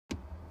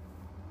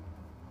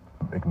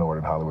ignored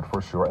in Hollywood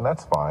for sure, and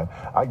that's fine.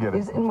 I get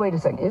it. And wait a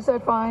second, is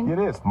that fine? It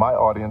is. My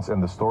audience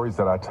and the stories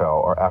that I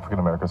tell are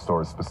African-American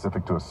stories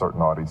specific to a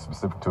certain audience,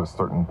 specific to a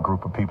certain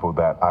group of people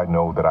that I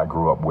know that I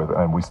grew up with,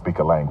 and we speak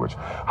a language.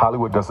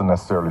 Hollywood doesn't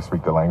necessarily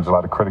speak the language. A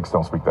lot of critics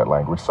don't speak that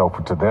language. So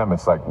to them,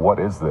 it's like, what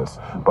is this?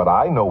 But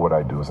I know what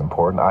I do is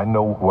important. I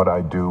know what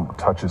I do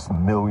touches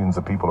millions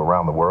of people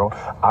around the world.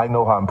 I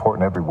know how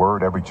important every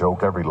word, every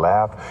joke, every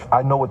laugh.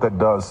 I know what that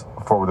does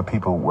for the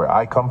people where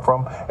I come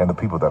from and the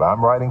people that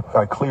I'm writing.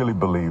 I clearly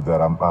believe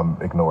that I'm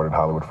ignored in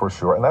Hollywood for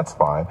sure, and that's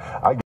fine.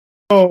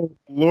 Oh,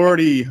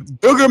 Lordy.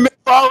 Booger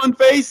McFarlane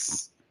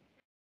face.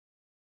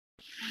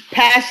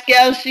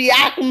 Pascal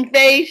Siakam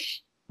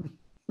face.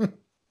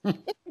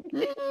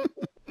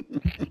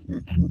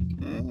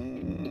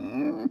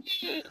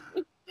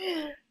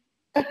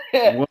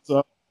 What's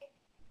up?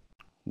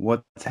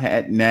 What's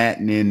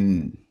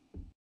happening?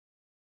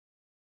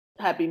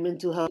 Happy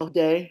Mental Health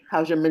Day.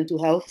 How's your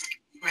mental health?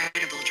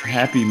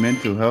 Happy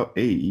mental health.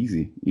 Hey,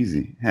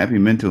 easy. Happy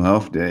mental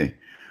health day.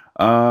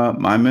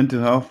 My mental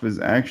health is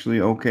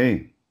actually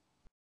okay.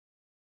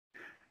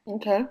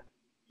 Okay.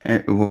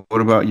 And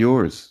what about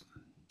yours?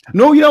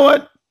 No, you know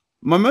what?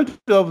 My mental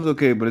health is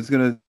okay, but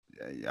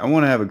I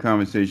want to have a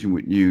conversation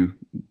with you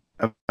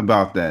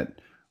about that.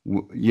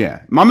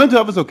 Yeah, my mental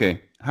health is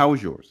okay. How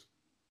is yours?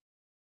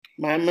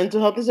 My mental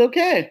health is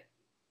okay.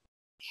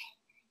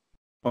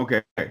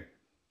 Okay.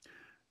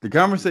 The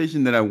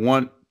conversation that I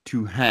want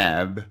to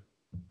have,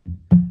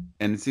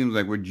 and it seems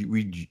like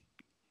we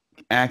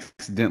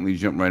accidentally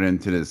jumped right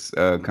into this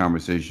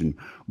conversation,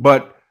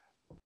 but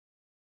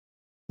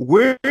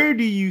where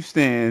do you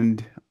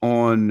stand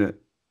on?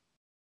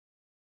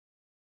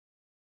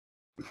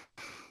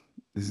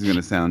 This is going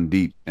to sound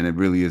deep, and it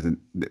really isn't.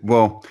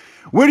 Well,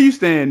 where do you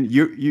stand?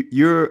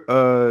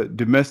 You're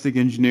domestic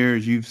engineer,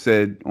 as you've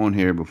said on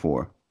here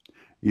before.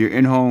 You're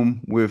in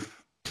home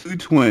with 2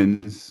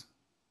 twins.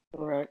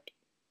 Correct.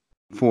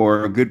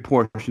 For a good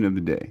portion of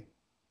the day.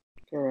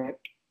 Correct.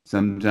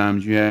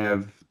 Sometimes you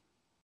have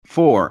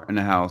 4 in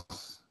the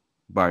house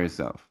by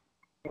yourself.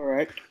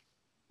 Correct.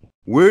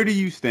 Where do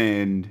you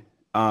stand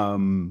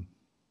on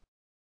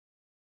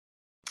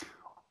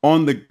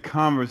the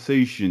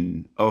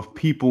conversation of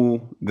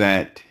people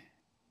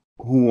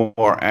who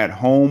are at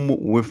home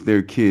with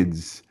their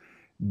kids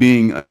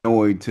being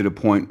annoyed to the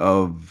point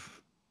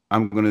of,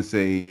 I'm going to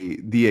say,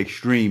 the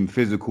extreme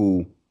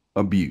physical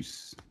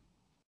abuse?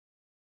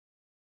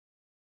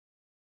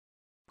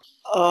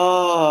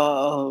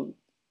 Oh.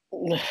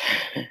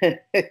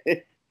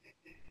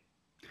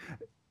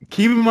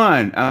 Keep in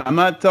mind, I'm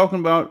not talking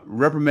about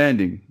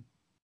reprimanding.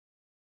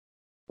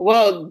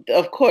 Well,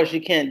 of course, you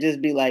can't just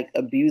be like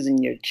abusing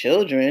your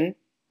children.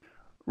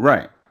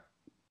 Right.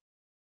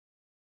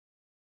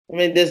 I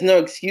mean, there's no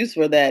excuse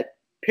for that,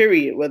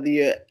 period. Whether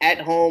you're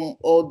at home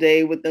all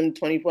day with them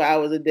 24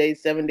 hours a day,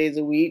 7 days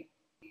a week,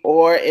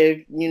 or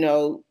if,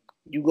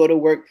 you go to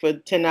work for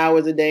 10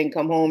 hours a day and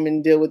come home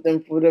and deal with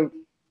them for the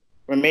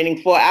remaining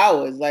 4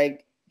 hours.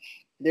 Like,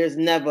 there's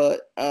never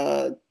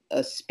a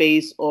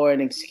space or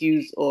an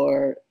excuse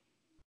or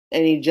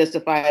any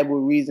justifiable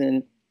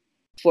reason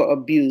for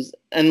abuse,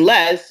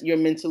 unless you're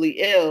mentally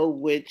ill,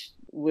 which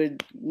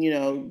would,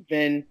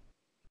 then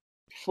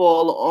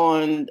fall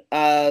on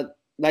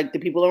like the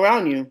people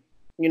around you.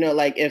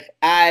 Like if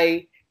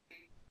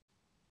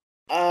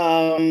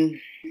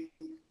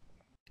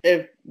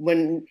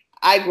when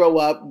I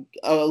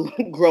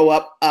grow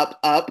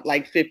up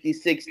like 50,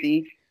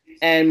 60,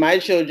 and my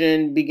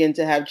children begin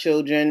to have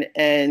children,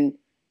 and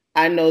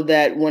I know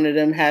that one of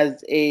them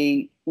has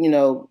a,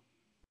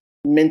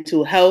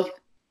 mental health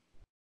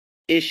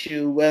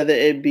issue, whether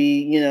it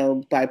be,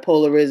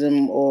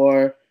 bipolarism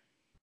or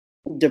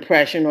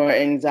depression or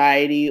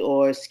anxiety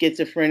or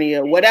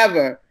schizophrenia,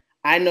 whatever.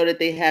 I know that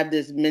they have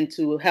this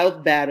mental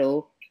health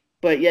battle,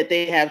 but yet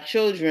they have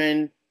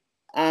children.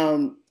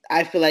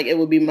 I feel like it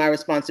would be my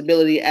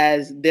responsibility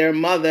as their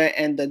mother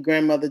and the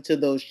grandmother to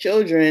those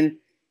children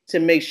to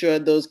make sure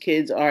those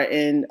kids are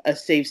in a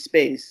safe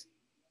space.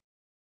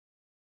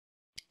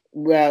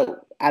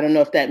 Well, I don't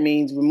know if that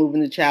means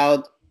removing the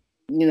child,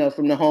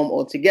 from the home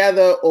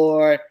altogether,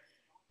 or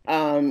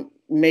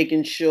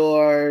making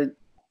sure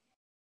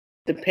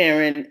the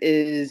parent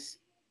is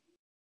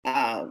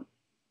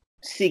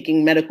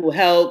seeking medical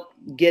help,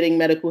 getting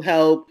medical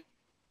help,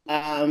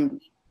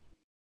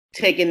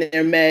 taking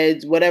their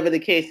meds, whatever the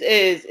case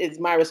is. It's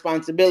my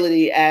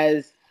responsibility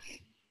as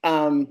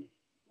a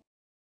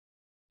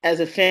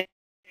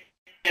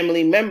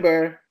family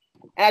member.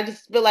 And I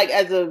just feel like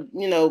as a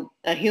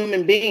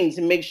human being,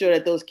 to make sure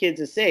that those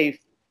kids are safe,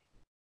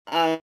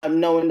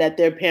 knowing that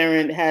their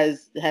parent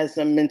has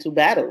some mental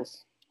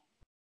battles.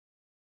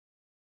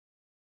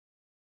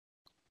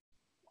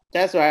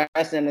 That's why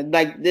I said,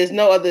 like, there's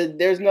no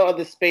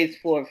other space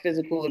for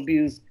physical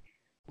abuse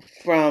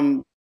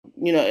from,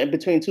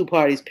 between two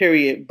parties,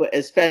 period. But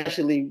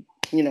especially,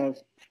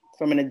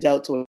 from an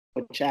adult to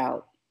a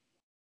child,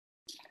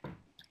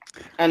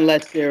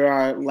 unless there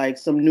are like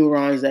some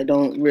neurons that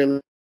don't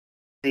really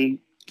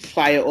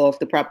fire off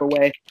the proper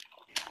way,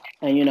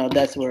 and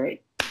that's where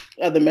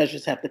other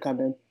measures have to come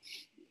in.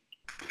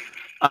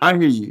 I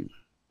hear you.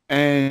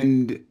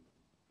 And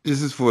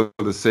this is for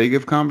the sake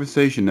of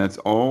conversation. That's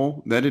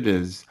all that it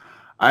is.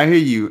 I hear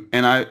you,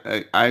 and I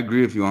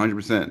agree with you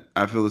 100%.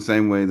 I feel the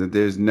same way that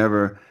there's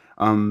never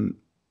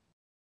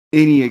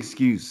any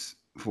excuse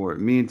for it.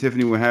 Me and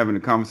Tiffany were having a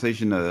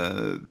conversation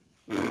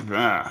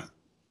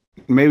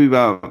maybe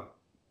about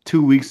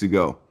 2 weeks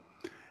ago,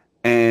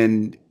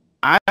 and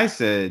I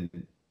said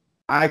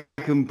I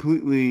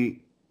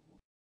completely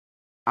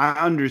I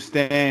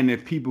understand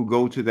if people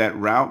go to that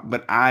route,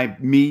 but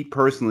me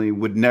personally,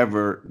 would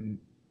never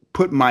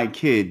put my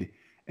kid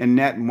in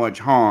that much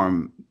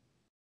harm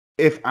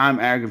if I'm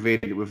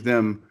aggravated with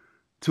them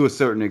to a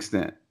certain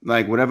extent.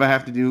 Like whatever I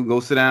have to do, go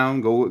sit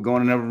down, go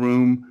in another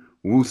room,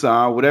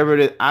 woosah, whatever it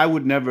is. I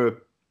would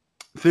never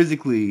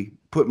physically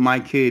put my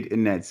kid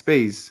in that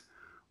space,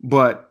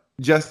 but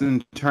just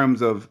in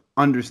terms of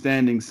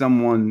understanding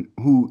someone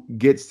who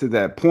gets to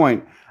that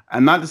point,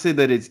 and not to say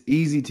that it's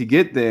easy to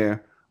get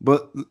there,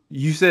 but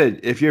you said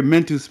if your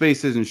mental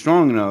space isn't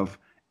strong enough,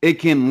 it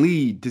can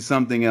lead to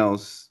something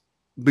else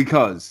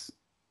because.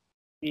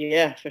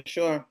 Yeah, for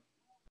sure.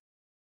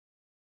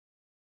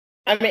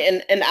 I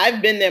mean, and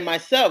I've been there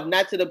myself,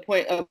 not to the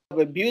point of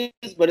abuse,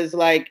 but it's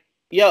like,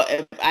 yo,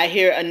 if I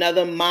hear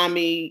another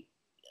mommy,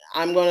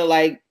 I'm going to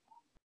like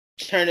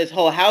turn this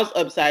whole house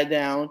upside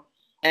down.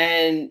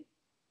 And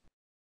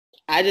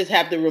I just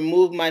have to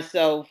remove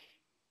myself,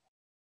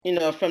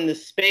 from the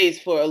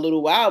space for a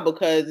little while,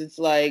 because it's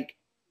like,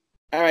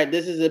 all right,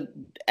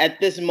 at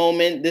this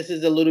moment, this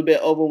is a little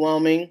bit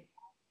overwhelming.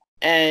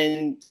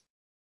 And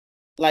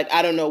like,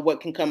 I don't know what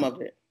can come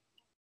of it.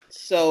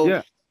 So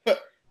yeah.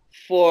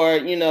 For,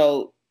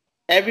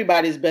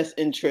 everybody's best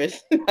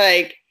interest,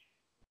 like,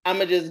 I'm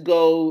going to just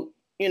go,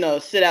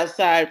 sit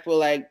outside for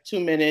like 2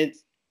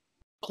 minutes,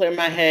 clear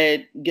my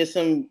head, get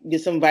some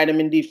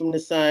vitamin D from the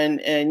sun,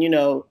 and,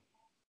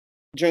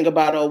 drink a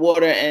bottle of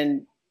water,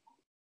 and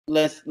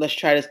let's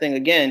try this thing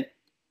again.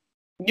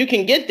 You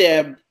can get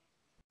there,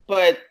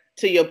 but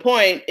to your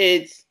point,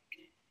 it's,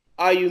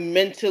 are you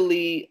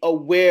mentally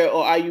aware,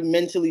 or are you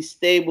mentally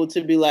stable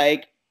to be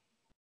like,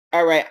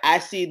 all right, I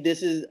see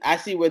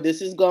where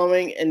this is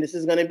going, and this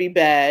is going to be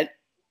bad,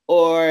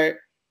 or,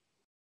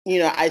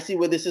 I see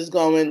where this is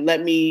going.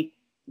 Let me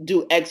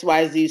do X,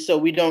 Y, Z, so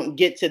we don't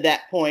get to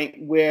that point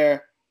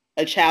where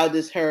a child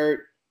is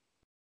hurt,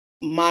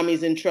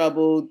 mommy's in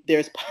trouble,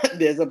 there's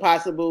a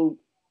possible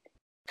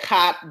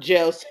cop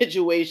jail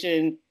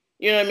situation.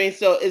 You know what I mean?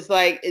 So it's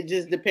like, it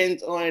just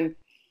depends on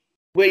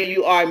where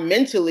you are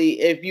mentally.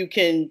 If you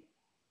can,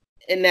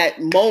 in that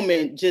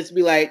moment, just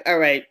be like, all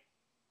right,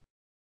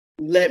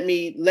 let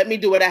me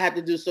do what I have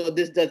to do so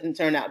this doesn't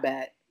turn out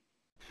bad.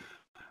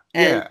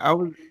 And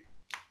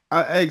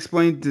I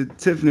explained to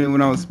Tiffany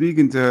when I was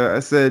speaking to her, I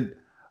said,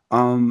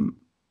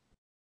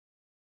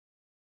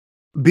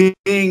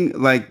 being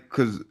like,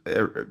 because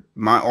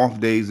my off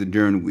days are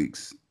during the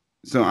weeks.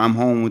 So I'm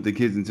home with the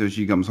kids until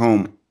she comes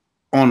home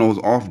on those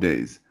off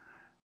days.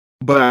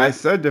 But I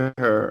said to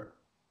her,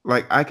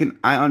 like, I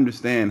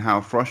understand how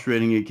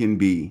frustrating it can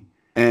be.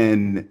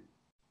 And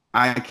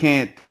I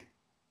can't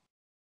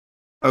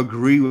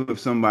agree with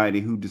somebody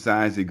who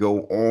decides to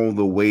go all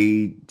the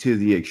way to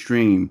the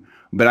extreme.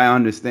 But I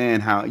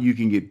understand how you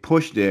can get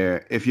pushed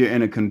there if you're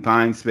in a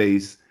confined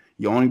space.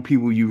 The only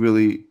people you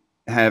really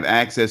have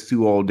access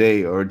to all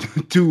day are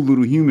two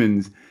little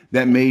humans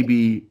that may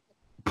be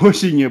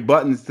pushing your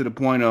buttons to the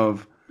point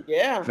of,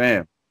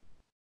 fam.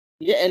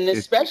 Yeah, and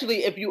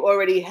especially if you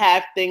already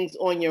have things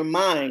on your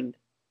mind.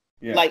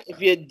 Yeah. Like if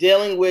you're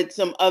dealing with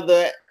some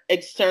other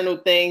external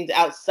things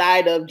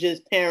outside of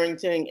just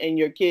parenting and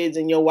your kids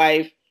and your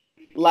wife,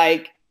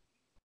 like,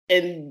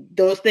 and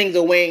those things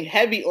are weighing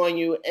heavy on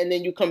you, and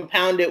then you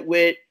compound it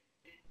with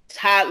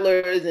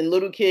toddlers and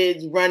little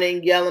kids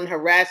running, yelling,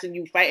 harassing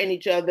you, fighting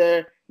each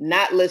other,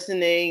 not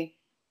listening,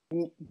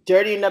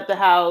 dirtying up the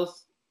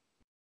house.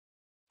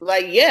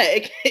 Like, yeah,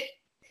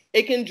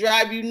 it can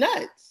drive you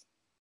nuts.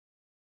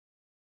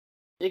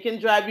 It can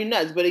drive you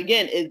nuts. But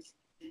again, it's,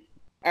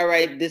 all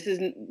right,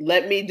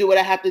 let me do what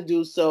I have to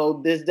do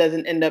so this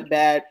doesn't end up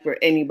bad for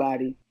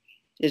anybody.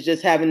 It's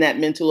just having that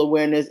mental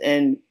awareness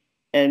and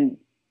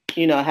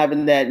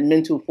having that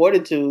mental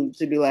fortitude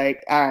to be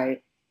like, all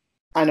right,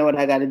 I know what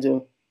I got to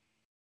do.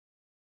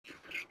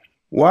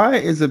 Why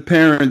is a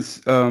parent's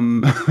go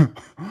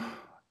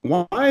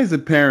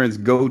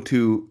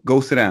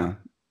sit down?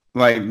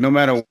 Like, no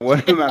matter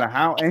what, no matter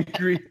how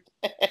angry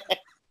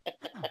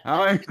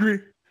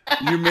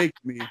you make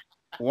me,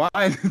 why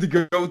is it the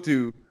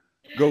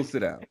go sit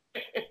down?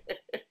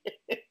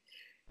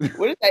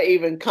 Where does that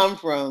even come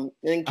from?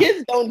 And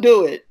kids don't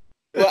do it.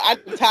 Well,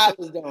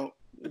 toddlers don't.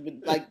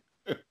 Like,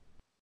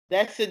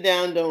 that sit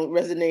down don't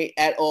resonate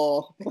at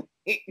all.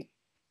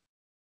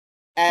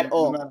 At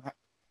all. No,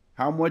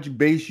 how much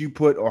bass you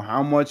put, or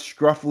how much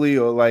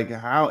scruffly, or like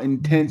how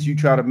intense you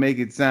try to make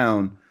it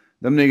sound,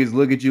 them niggas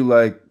look at you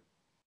like,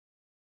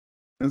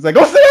 it's like,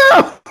 go sit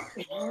down.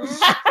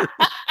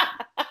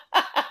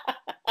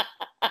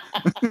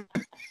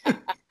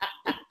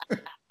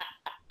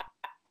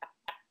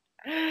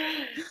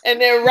 And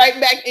then right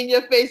back in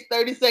your face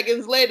 30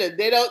 seconds later.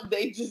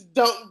 They just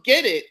don't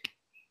get it.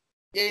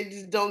 They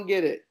just don't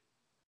get it.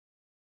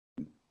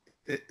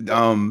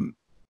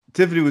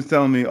 Tiffany was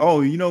telling me,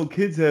 oh,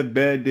 kids have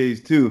bad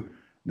days too.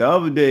 The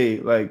other day,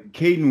 like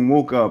Caden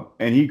woke up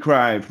and he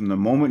cried from the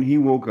moment he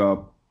woke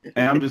up.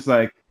 And I'm just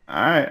like, all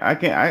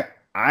right,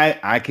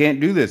 I can't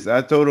do this.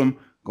 I told him,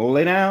 go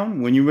lay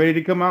down when you're ready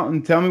to come out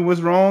and tell me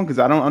what's wrong, because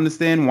I don't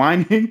understand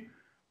whining.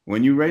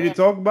 When you're ready to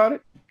talk about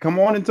it, come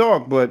on and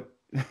talk. But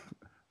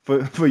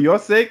for your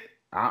sake,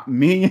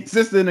 me and your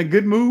sister in a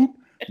good mood,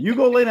 you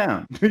go lay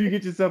down till you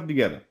get yourself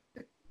together.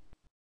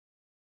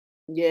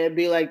 Yeah, it'd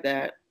be like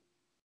that.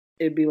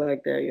 It'd be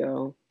like that,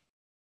 yo.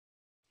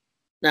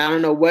 Now I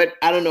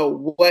don't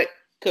know what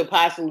could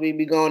possibly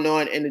be going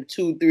on in a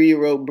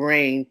 2-3-year-old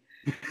brain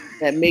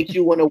that makes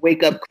you want to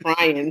wake up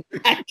crying.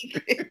 What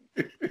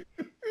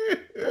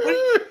are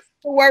you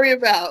to worry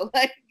about?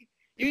 Like,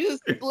 you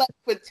just slept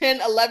for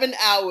 10, 11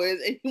 hours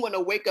and you want to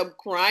wake up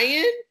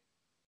crying?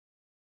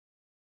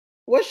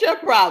 What's your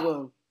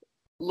problem,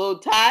 little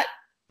tot?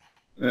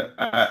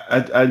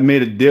 I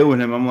made a deal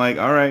with him. I'm like,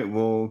 all right,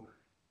 well,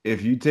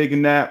 if you take a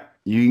nap,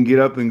 you can get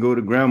up and go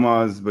to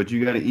grandma's, but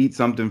you got to eat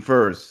something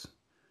first.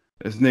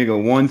 This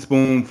nigga, one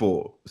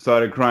spoonful,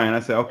 started crying. I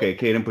said, okay,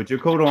 Kaden, put your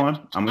coat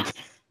on.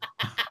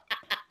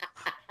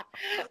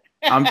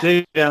 I'm taking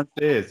you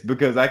downstairs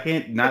because I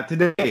can't, not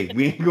today.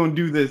 We ain't going to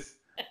do this.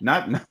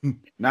 Not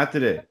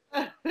today.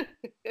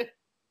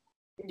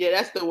 Yeah,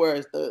 that's the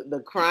worst.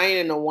 The crying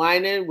and the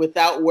whining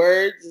without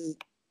words,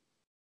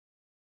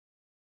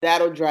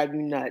 that'll drive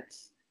you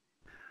nuts.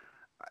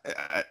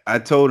 I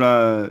told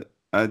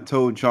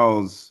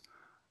Charles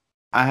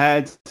I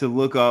had to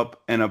look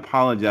up and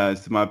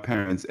apologize to my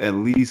parents at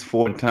least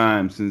 4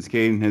 times since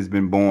Caden has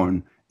been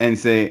born and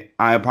say,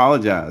 I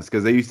apologize.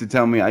 Because they used to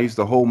tell me I used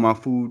to hold my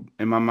food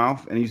in my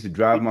mouth and it used to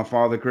drive my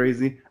father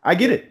crazy. I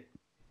get it.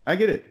 I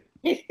get it.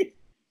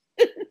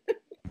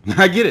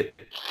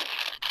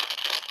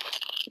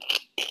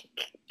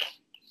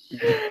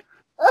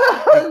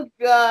 Oh,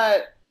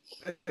 God.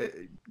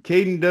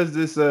 Caden does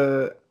this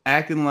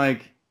acting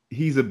like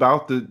he's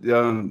about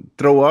to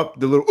throw up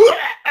the little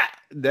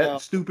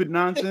stupid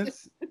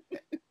nonsense.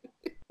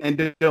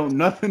 And don't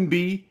nothing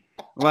be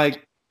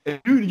like,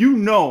 you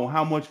know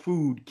how much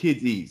food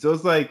kids eat. So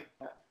it's like,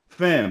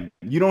 fam,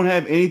 you don't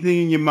have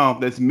anything in your mouth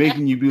that's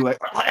making you be like.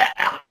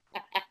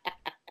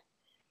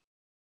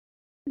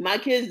 My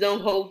kids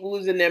don't hold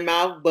food in their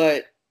mouths,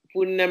 but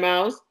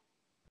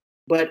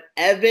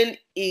Evan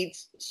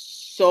eats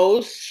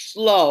so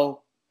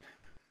slow.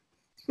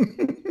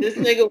 This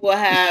nigga will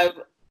have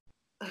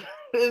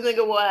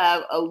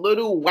a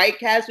little White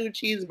Castle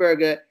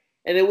cheeseburger,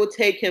 and it will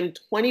take him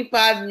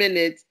 25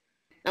 minutes.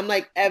 I'm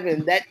like,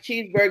 Evan, that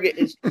cheeseburger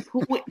is 2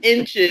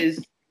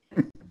 inches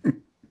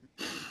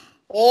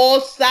all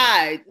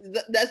sides.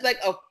 That's like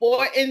a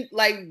 4-inch,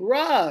 like,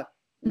 bruh.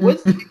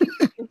 What's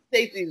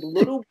take these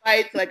little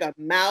bites like a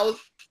mouse?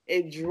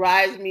 It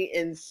drives me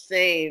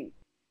insane.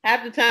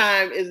 Half the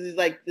time is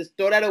like, just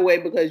throw that away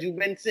because you've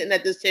been sitting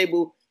at this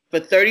table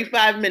for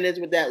 35 minutes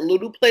with that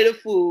little plate of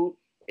food.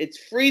 It's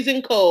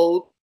freezing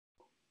cold.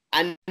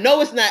 I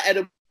know it's not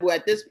edible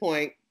at this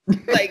point.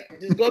 Like,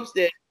 just go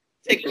upstairs,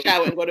 take a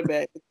shower, and go to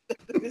bed.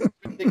 This is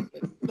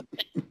ridiculous.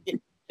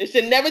 It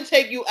should never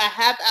take you a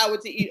half hour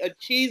to eat a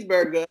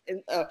cheeseburger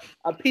and a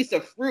piece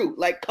of fruit.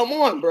 Like, come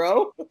on,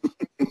 bro.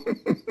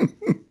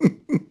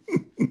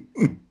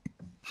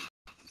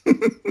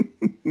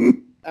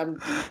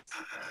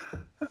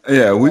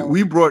 Yeah,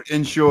 we brought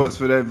Ensures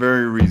for that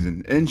very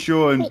reason.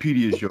 Ensure and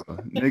Pediasure.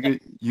 Nigga,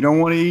 you don't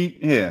want to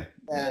eat? Here.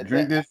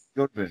 Drink this,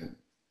 go to bed.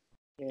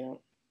 Yeah.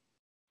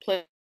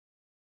 Plenty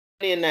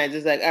of nights.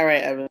 It's like, all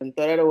right, Evan,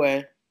 throw that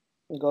away.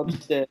 And go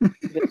upstairs.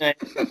 Good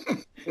night.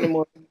 In the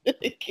morning.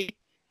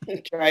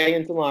 Try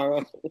again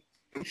tomorrow.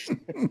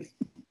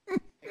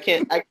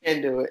 I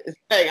can't do it. It's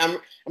like I'm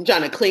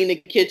trying to clean the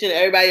kitchen.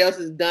 Everybody else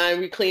is done.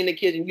 We clean the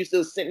kitchen. You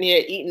still sitting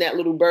here eating that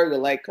little burger.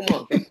 Like, come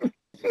on.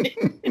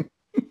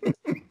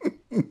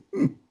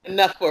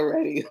 Enough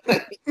already.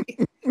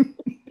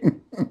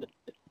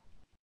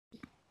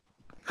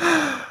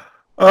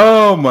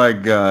 Oh my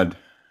God.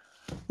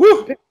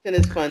 Woo! It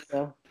is fun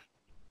though.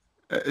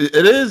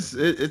 It is.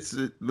 It's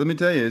let me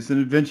tell you, it's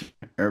an adventure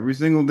every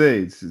single day.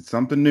 It's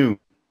something new.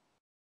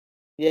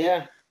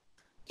 Yeah.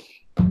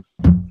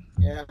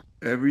 Yeah.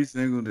 Every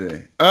single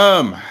day.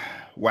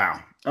 Wow.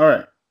 All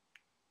right.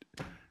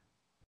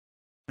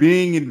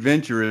 Being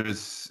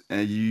adventurous,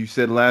 and you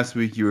said last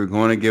week you were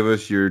going to give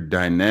us your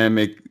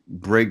dynamic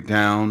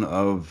breakdown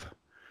of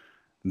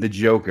the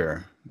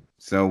Joker.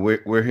 So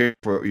we're here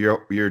for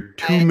your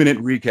 2-minute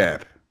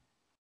recap.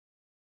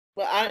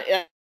 Well,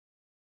 I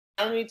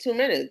don't need 2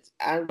 minutes.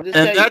 I'm just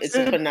telling you, it's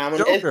a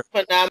phenomenal.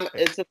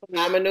 It's a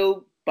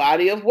phenomenal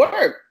body of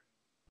work.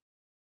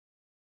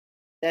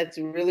 That's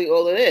really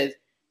all it is.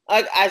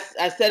 Like I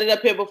said it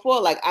up here before.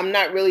 Like, I'm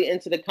not really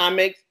into the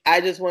comics. I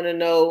just want to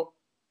know,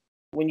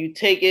 when you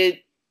take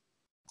it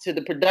to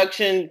the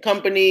production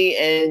company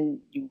and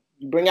you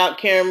bring out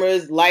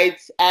cameras,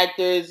 lights,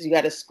 actors, you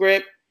got a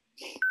script.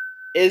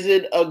 is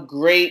it a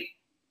great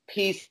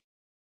piece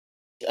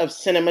of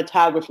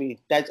cinematography?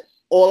 That's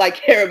all I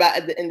care about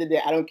at the end of the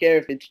day. I don't care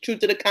if it's true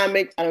to the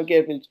comics. I don't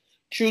care if it's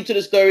true to the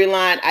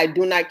storyline. I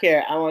do not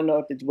care. I want to know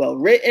if it's well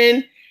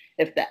written,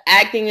 if the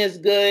acting is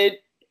good,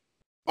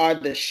 are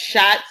the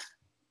shots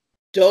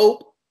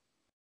dope.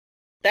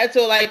 That's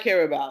all I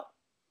care about.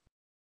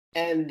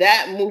 And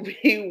that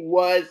movie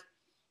was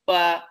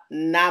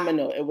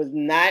phenomenal. It was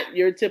not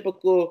your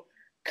typical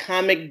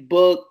comic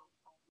book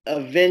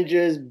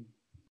Avengers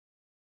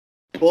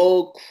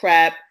bull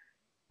crap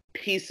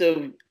piece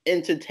of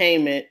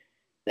entertainment.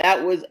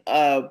 That was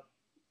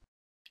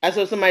I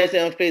saw somebody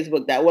say on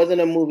Facebook that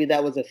wasn't a movie,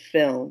 that was a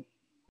film.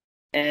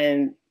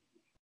 And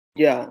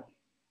yeah,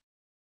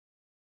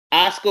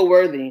 Oscar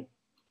worthy.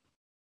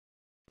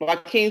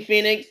 Joaquin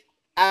Phoenix,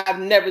 I've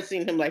never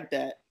seen him like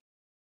that.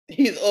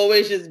 He's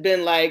always just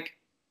been like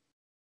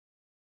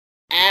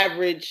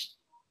average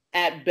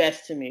at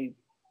best to me.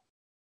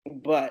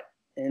 But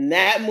in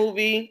that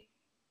movie,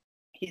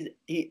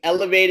 he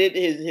elevated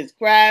his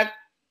craft.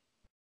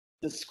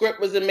 The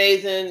script was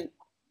amazing.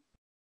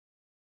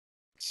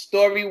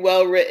 Story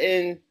well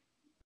written.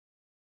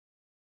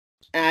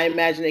 And I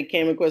imagine it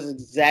came across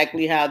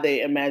exactly how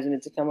they imagined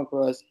it to come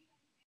across.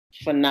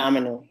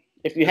 Phenomenal.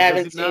 If you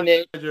haven't seen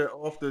it,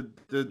 off the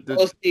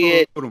go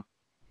see totem? It.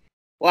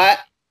 What?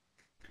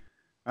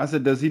 I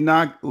said, does he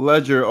knock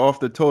Ledger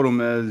off the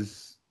totem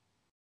as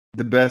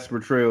the best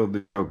portrayal of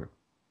the Joker?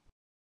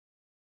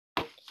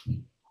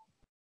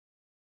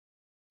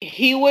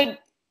 He would.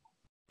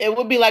 It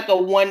would be like a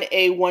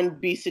 1A,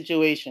 1B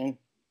situation.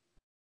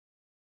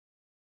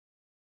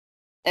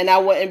 And I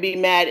wouldn't be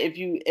mad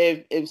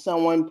if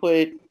someone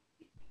put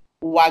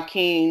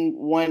Joaquin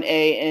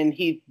 1A and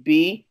Heath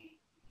B,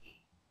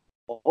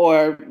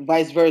 or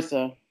vice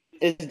versa.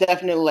 It's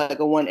definitely like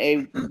a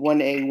 1A,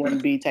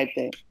 1B type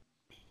thing.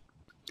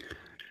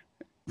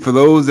 For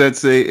those that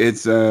say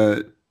it's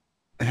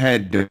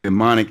had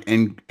demonic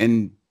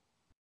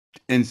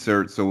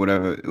inserts or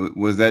whatever,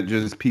 was that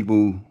just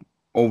people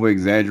over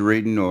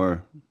exaggerating,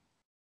 or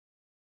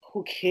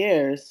who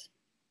cares?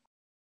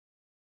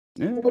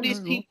 Yeah, who are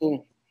these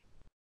people?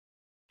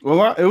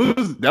 Well,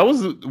 that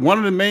was one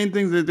of the main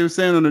things that they were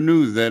saying on the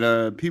news,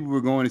 that people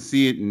were going to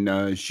see it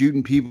and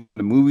shooting people in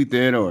the movie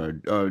theater,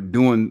 or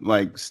doing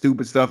like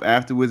stupid stuff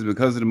afterwards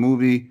because of the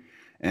movie,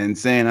 and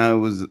saying how it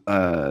was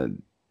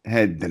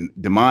had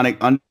demonic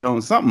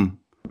undertone, something.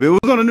 It was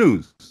on the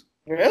news.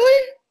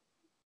 Really?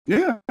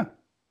 Yeah.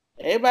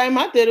 Everybody in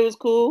my theater was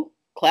cool.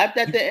 Clapped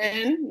at the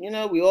end. You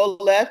know, we all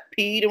left,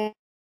 peed, and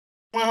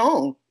went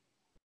home.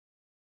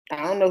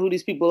 I don't know who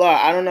these people are.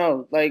 I don't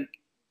know. Like,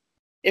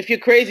 if you're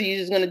crazy, you're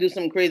just gonna do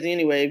something crazy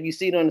anyway. If you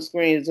see it on the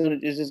screen,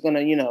 it's just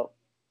gonna, you know,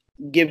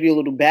 give you a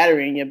little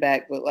battery in your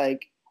back. But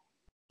like,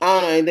 I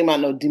don't know anything about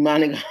no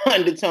demonic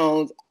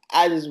undertones.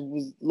 I just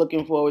was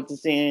looking forward to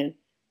seeing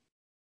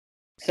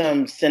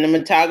some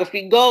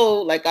cinematography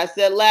gold, like I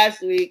said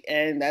last week,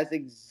 and that's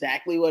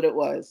exactly what it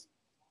was.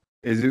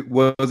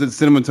 Was it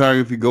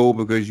cinematography gold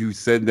because you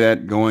said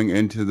that going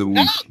into the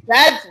week?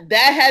 That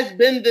has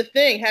been the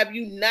thing. Have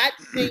you not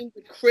seen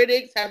the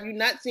critics? Have you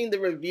not seen the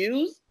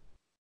reviews?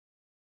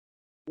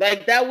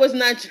 Like, that was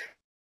not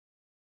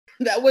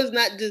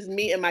just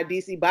me and my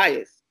DC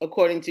bias,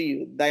 according to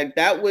you. Like,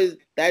 are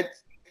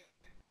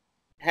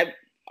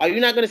you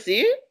not going to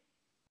see it?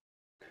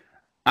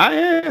 I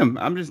am.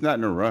 I'm just not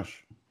in a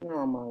rush.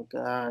 Oh my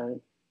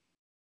God.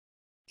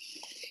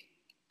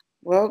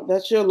 Well,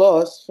 that's your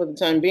loss for the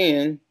time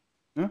being.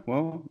 Yeah,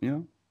 well, you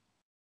know.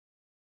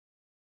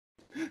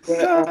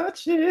 But,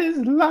 such is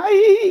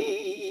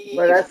life.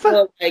 But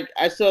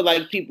I saw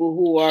like people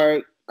who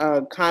are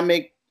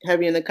comic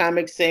heavy in the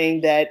comics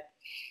saying that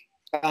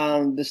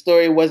the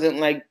story wasn't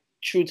like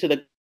true to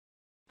the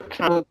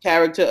comic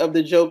character of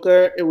the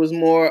Joker. It was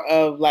more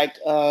of like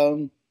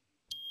a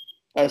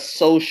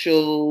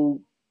social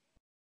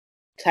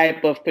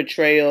type of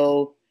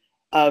portrayal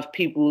of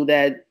people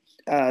that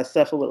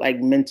suffer with like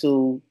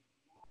mental,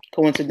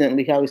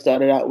 coincidentally how we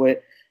started out with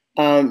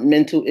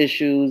mental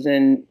issues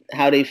and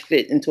how they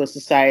fit into a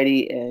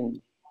society,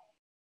 and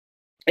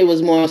it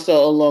was more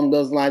so along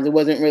those lines. It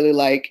wasn't really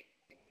like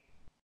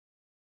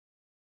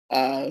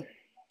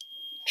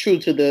true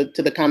to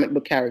the comic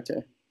book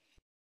character.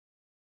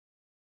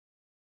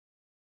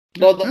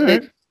 Although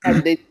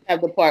they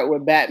have the part where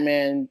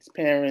Batman's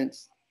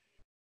parents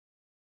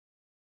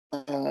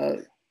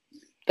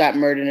got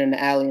murdered in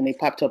the alley and they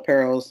popped up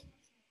pearls.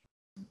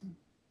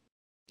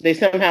 They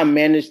somehow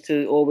managed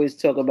to always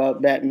talk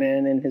about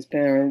Batman and his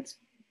parents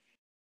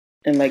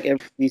in like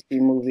every DC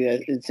movie.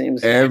 It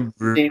seems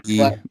every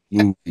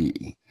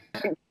movie.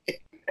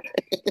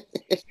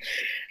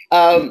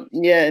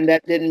 Yeah, and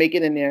that didn't make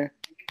it in there.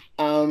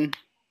 But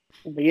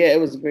yeah, it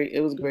was great.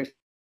 It was great.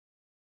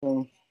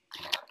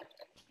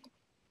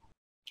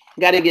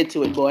 Got to get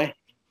to it, boy.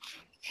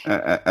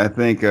 I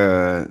think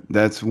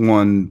that's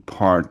one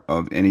part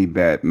of any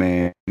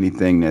Batman,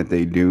 anything that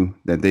they do,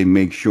 that they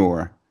make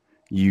sure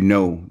you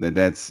know that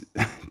that's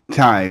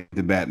tied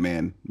to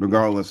Batman,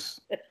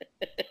 regardless.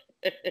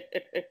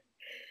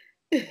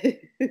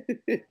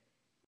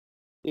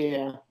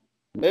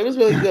 was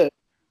really good.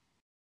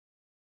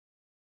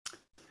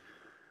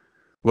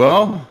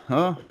 Well,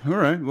 all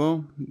right.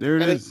 Well, there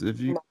it is. If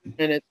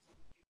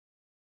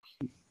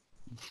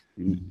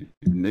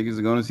niggas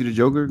are going to see the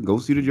Joker, go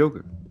see the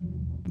Joker.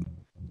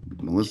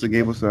 Melissa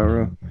gave us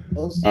our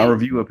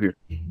review up here.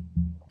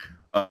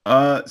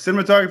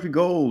 Cinematography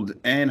Gold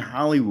and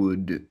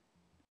Hollywood.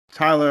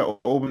 Tyler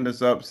opened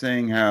us up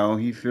saying how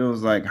he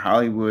feels like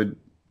Hollywood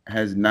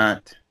has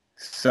not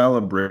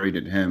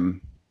celebrated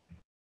him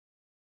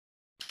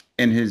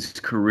in his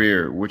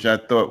career, which I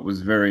thought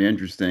was very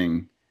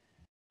interesting.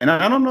 And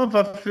I don't know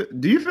if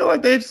do you feel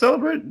like they've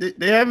celebrated?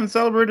 They haven't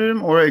celebrated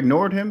him or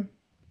ignored him?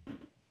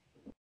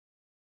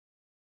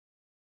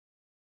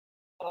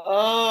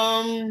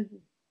 I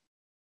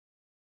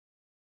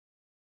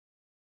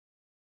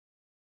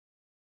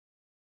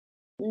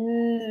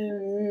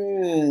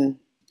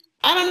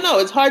don't know.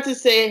 It's hard to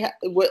say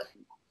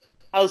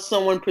how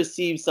someone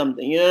perceives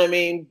something. You know what I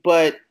mean?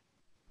 But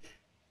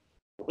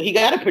he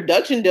got a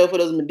production deal for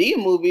those Madea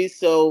movies,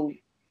 so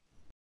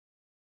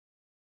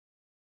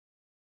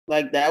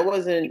like that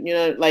wasn't, you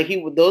know, like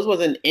those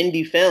wasn't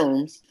indie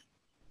films.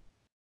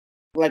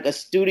 Like a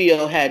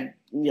studio had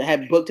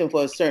booked him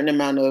for a certain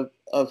amount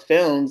of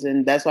films,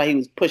 and that's why he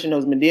was pushing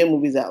those Madea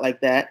movies out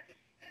like that.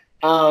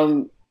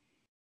 So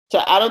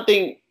I don't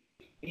think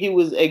he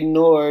was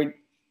ignored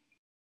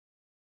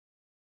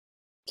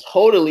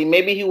totally.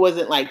 Maybe he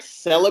wasn't like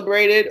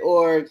celebrated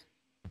or,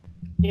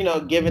 you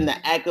know, given the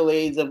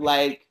accolades of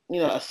like, you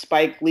know, a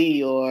Spike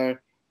Lee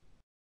or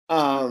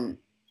John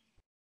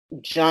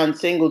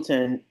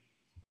Singleton.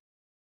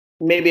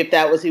 Maybe if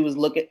that was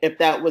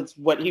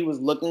what he was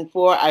looking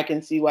for, I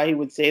can see why he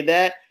would say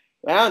that.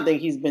 But I don't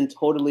think he's been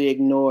totally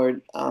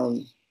ignored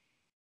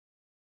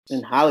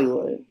in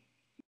Hollywood.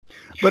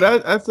 But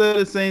I said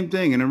the same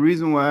thing, and the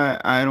reason why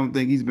I don't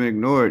think he's been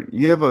ignored,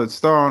 you have a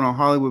star on a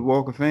Hollywood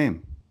Walk of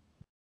Fame.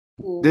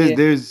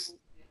 There's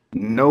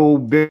no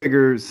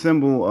bigger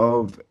symbol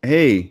of,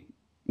 hey,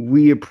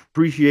 we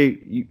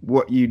appreciate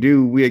what you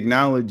do, we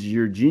acknowledge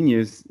your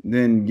genius,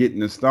 than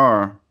getting a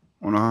star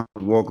on a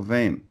Hollywood Walk of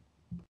Fame.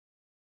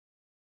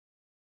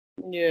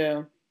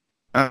 Yeah.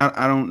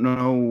 I don't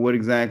know what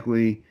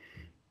exactly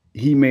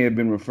he may have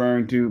been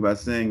referring to by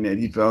saying that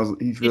he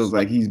feels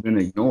like he's been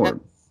ignored.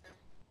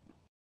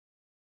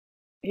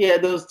 Yeah,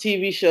 those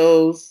TV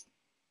shows.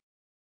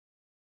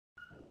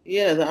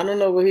 Yeah, I don't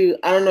know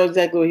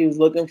exactly what he was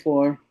looking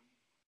for.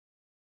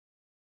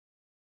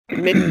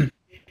 Maybe,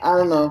 I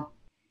don't know.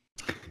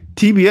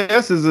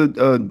 TBS is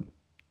a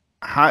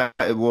high.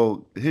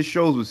 Well, his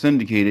shows were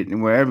syndicated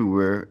and were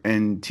everywhere,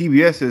 and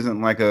TBS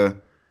isn't like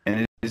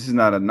and this is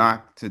not a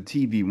knock to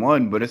TV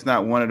One, but it's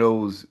not one of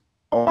those.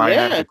 Oh, I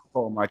have to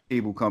call my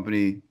cable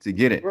company to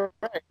get it.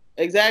 Right.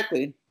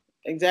 Exactly.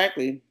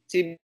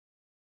 TBS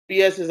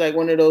is like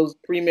one of those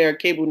premier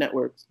cable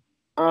networks.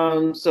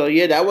 So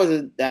yeah, that was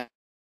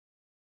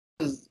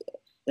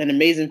an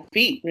amazing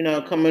feat, you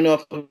know, coming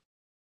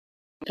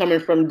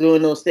from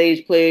doing those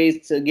stage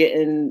plays to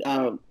getting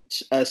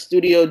a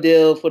studio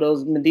deal for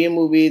those Madea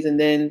movies, and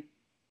then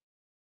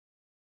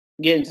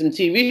getting some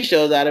TV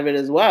shows out of it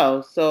as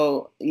well.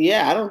 So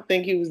yeah, I don't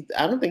think he's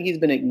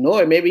been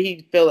ignored. Maybe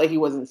he felt like he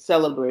wasn't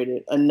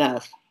celebrated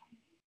enough.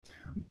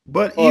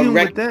 But even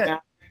with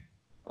that,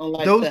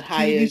 like those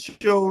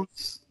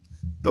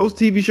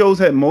TV shows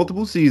had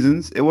multiple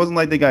seasons. It wasn't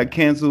like they got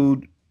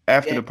canceled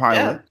after the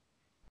pilot. Yeah.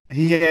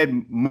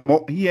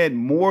 He had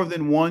more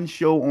than one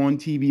show on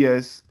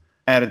TBS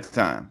at a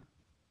time.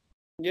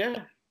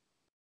 Yeah.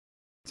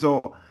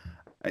 So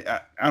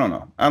I don't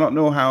know. I don't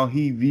know how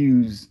he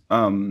views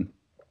or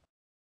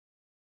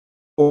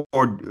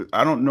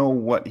I don't know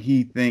what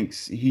he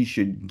thinks he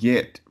should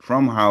get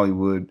from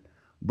Hollywood,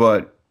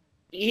 but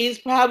he's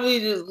probably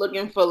just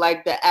looking for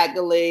like the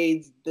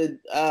accolades, the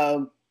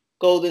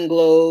Golden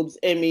Globes,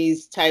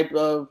 Emmys type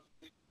of,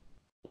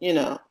 you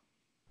know,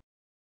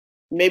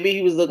 maybe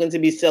he was looking to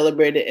be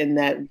celebrated in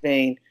that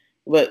vein.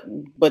 But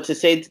to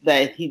say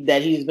that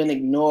he's been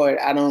ignored,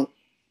 I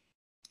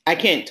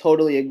can't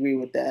totally agree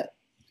with that.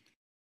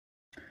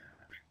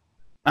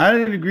 I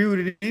didn't agree with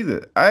it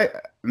either. I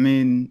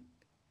mean,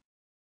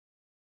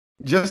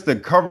 just the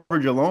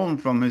coverage alone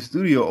from his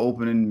studio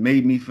opening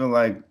made me feel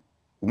like,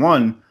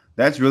 one,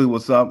 that's really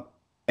what's up,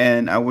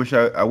 and I wish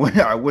I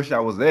wish I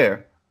was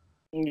there.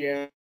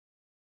 Yeah.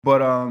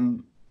 But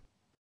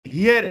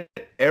he had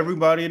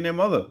everybody and their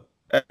mother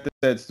at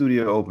that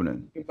studio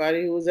opening.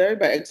 Everybody was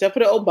everybody except for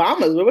the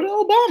Obamas. Where were the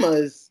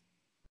Obamas?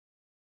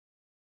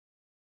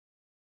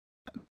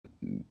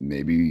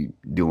 Maybe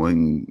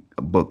doing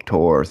a book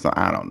tour or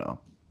something. I don't know.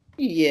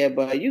 Yeah,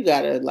 but you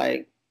gotta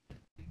like.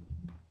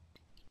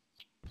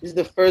 This is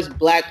the first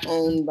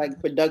Black-owned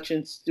like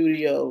production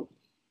studio.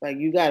 Like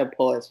you gotta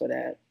pause for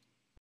that.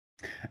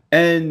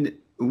 And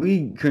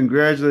we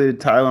congratulated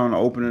Tyler on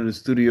opening the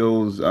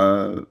studios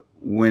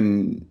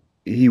when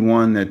he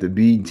won at the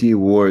BET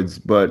Awards,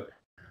 but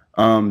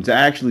to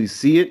actually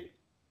see it,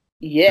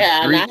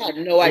 yeah, and I had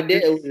no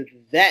idea it was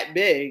that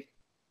big.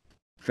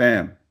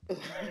 Fam,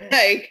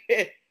 like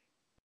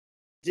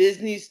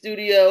Disney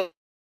Studio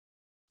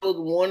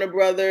Warner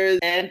Brothers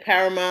and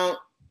Paramount,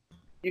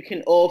 you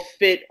can all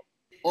fit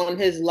on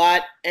his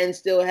lot and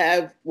still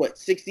have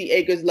 60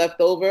 acres left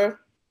over.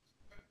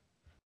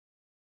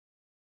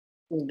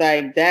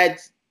 Like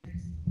that's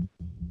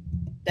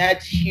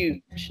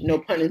huge, no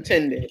pun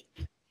intended.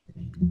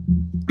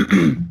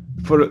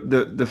 For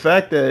the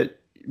fact that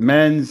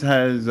Men's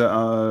has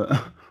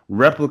a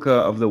replica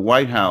of the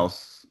White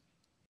House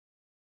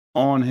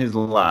on his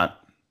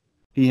lot,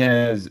 he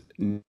has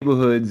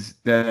neighborhoods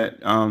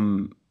that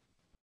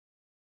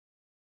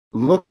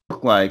look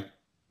like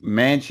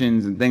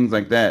mansions and things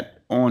like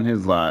that on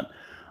his lot,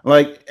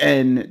 like,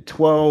 and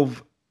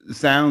 12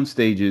 sound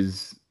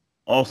stages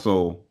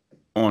also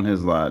on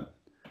his lot.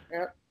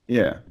 Yep.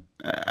 Yeah,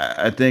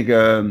 I think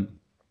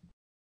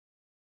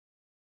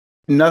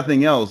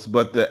nothing else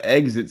but the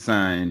exit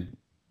sign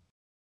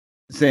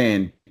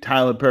saying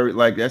Tyler Perry,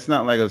 like that's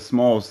not like a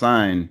small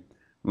sign,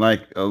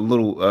 like a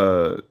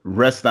little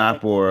rest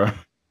stop or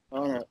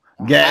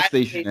gas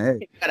station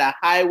ahead. Got a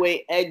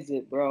highway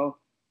exit, bro.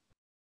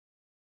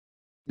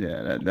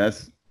 Yeah,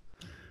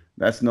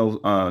 that's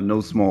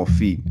no small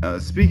feat.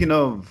 Speaking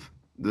of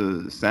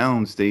the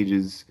sound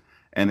stages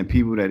and the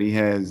people that he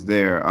has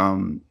there,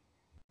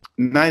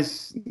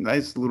 nice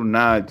little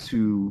nod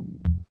to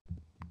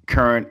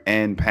current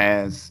and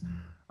past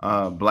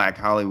Black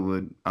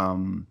Hollywood.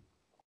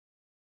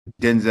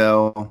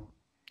 Denzel,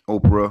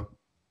 Oprah,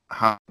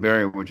 Halle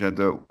Berry, which I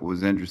thought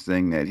was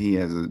interesting that he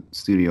has a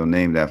studio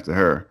named after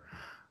her.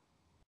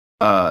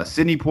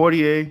 Sidney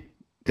Poitier,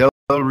 Del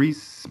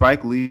Reese,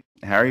 Spike Lee,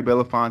 Harry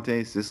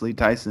Belafonte, Cicely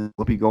Tyson,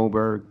 Whoopi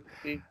Goldberg,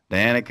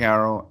 Diana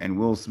Carroll, and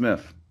Will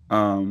Smith.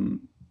 You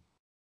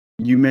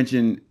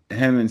mentioned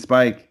him and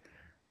Spike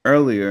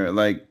earlier,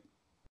 like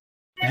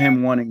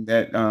him wanting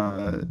that,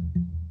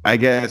 I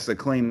guess,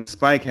 acclaim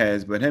Spike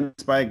has, but him and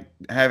Spike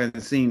haven't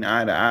seen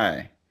eye to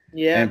eye.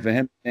 Yeah. And for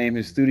him to name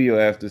his studio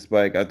after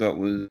Spike, I thought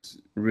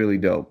was really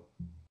dope.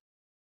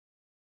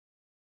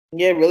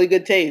 Yeah, really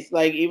good taste.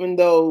 Like, even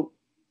though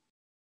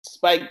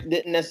Spike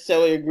didn't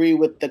necessarily agree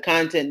with the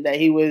content that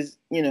he was,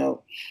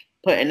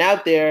 putting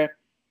out there,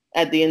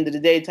 at the end of the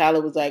day,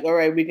 Tyler was like, all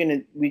right, we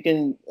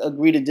can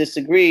agree to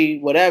disagree,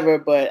 whatever,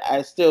 but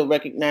I still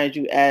recognize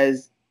you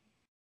as,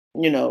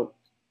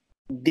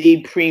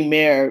 the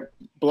premier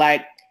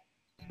Black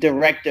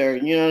director.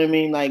 You know what I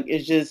mean? Like,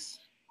 it's just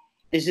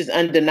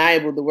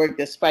undeniable the work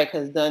that Spike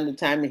has done, the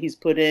time that he's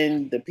put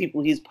in, the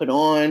people he's put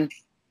on,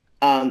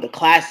 the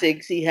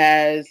classics he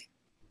has.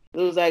 It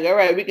was like, all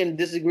right, we can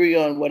disagree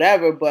on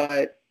whatever,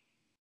 but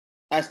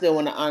I still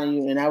want to honor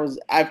you. And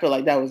I feel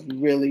like that was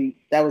really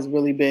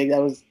big.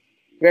 That was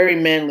very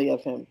manly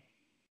of him,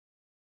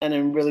 and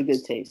in really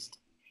good taste.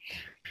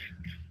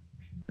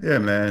 Yeah,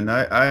 man.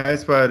 I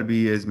aspire to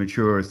be as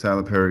mature as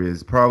Tyler Perry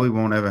is. Probably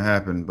won't ever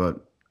happen,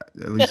 but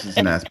at least it's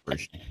an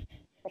aspiration.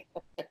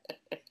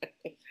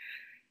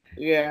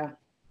 Yeah.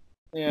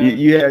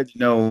 You had to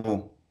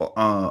know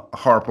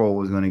Harpo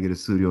was going to get a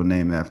studio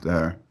named after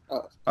her.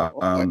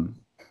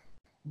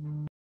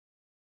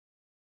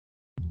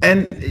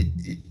 And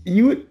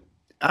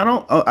I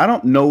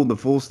don't know the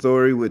full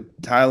story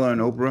with Tyler and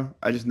Oprah.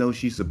 I just know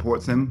she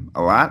supports him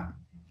a lot.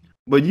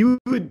 But you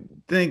would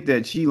think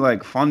that she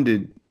like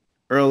funded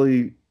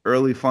early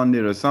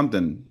funded or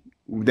something,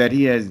 that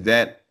he has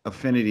that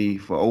affinity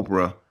for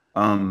Oprah.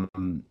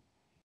 And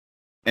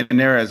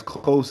they're as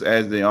close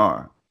as they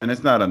are. And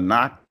it's not a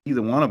knock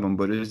either one of them,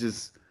 but it's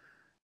just,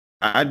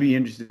 I'd be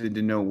interested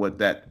to know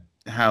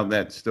how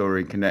that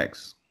story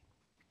connects.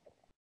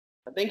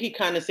 I think he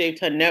kind of saved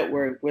her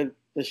network with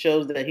the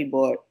shows that he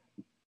bought.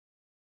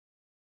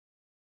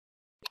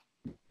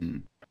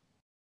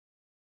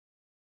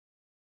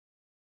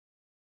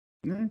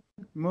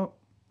 Well,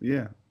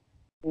 yeah.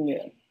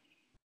 Yeah.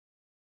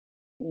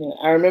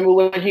 I remember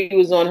when he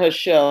was on her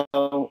show,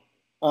 the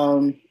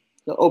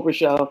Oprah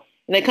show,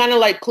 and they kind of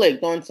like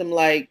clicked on some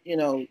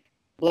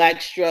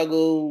Black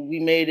struggle. We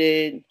made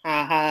it.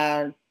 Ha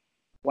ha.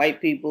 White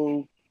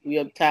people, we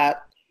up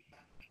top.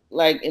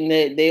 Like, and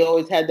they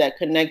always had that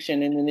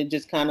connection, and then it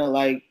just kind of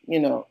like,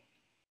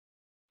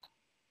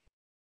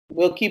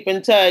 we'll keep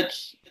in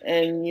touch,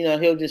 and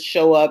he'll just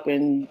show up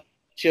and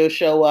she'll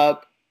show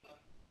up,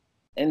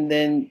 and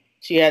then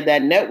she had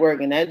that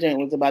network, and that joint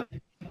was about to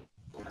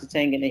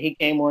tank, and then he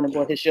came on and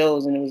bought his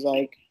shows, and it was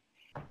like,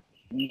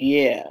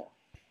 yeah.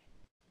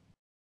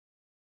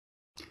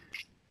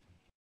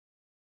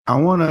 I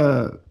want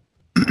to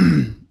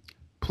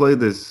play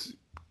this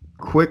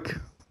quick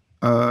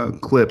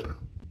clip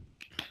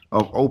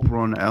of Oprah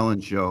on the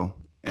Ellen Show,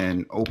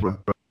 and Oprah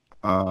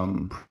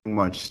pretty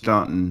much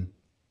stunting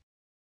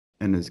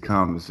in this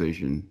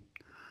conversation.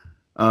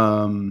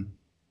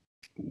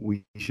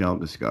 We shall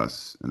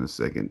discuss in a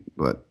second,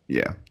 but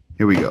yeah,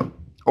 here we go.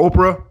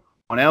 Oprah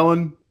on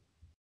Ellen.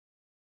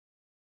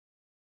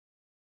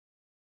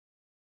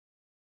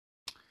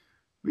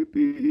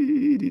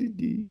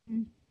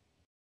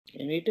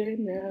 Any day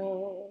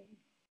now.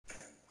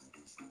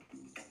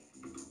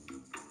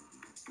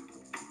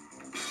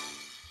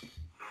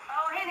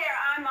 Oh, hey there,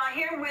 I'm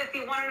Here with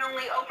the one and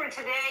only Oprah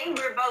today.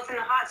 We're both in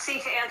the hot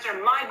seat to answer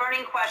my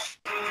burning question.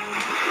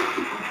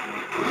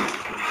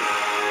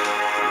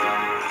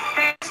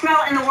 Favorite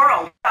smell in the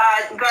world?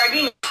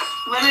 Gardenia.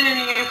 Lemon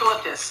and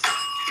eucalyptus.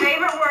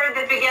 Favorite word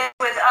that begins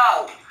with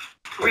O?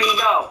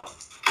 Rio.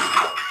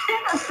 It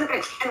doesn't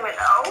begin with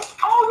O.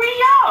 Oh,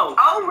 Rio.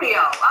 Oh, Rio.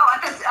 Oh, I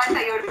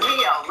thought you were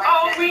Rio. Like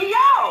oh,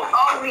 Rio.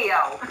 Oh,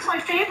 Rio. That's my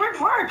favorite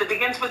word that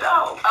begins with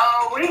O.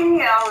 Oh,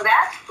 Rio.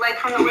 That's like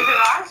from the Wizard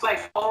of Oz?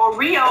 Like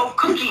Oreo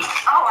cookies.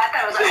 Oh, I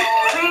thought it was like,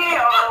 oh,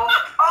 Rio.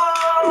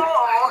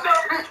 Oh. No,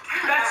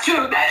 that's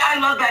true. I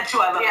love that too.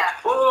 I love Yeah.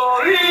 it.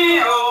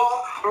 Oreo.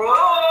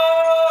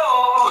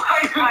 Oh.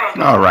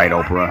 All right, My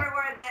Oprah. favorite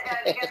word that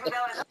begins with O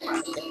is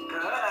Good.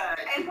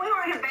 if we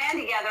were in a band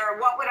together,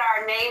 what would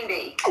our name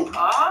be?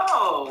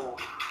 Oh.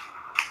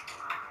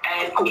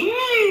 And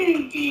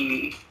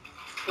E.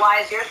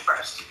 Why is yours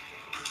first?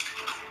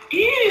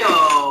 Ew.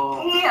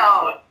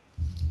 Eo.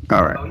 All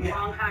right. Oh, A yeah.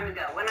 long time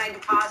ago when I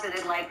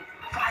deposited like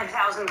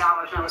 $5,000 and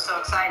I was so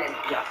excited.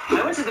 Yeah.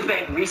 I went to the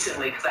bank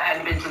recently because I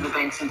hadn't been to the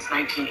bank since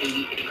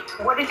 1988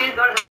 What did you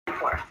go to the bank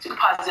for? to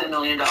deposit $1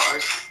 million.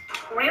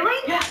 Really?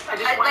 Yeah, I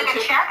just wanted Like a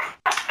to. check?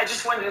 I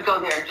just wanted to go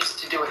there just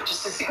to do it,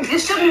 just to see. You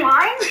stood in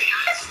line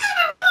I stood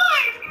in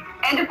line.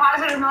 and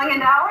deposited $1 million?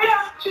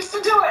 Yeah, just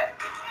to do it.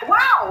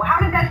 Wow, how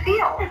did that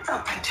feel? It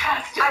felt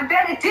fantastic. I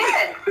bet it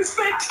did. It's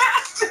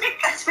fantastic.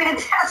 That's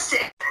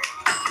fantastic.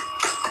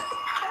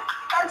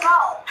 That's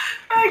all.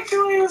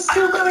 Actually, it was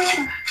too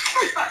good.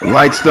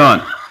 Lights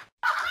done.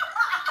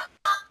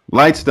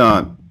 Lights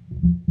done.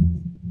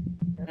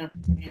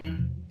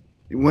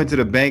 You went to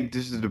the bank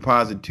just to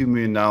deposit $2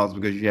 million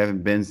because you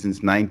haven't been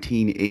since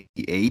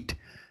 1988.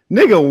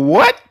 Nigga,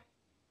 what?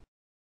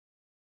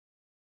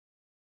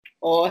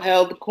 All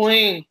hell the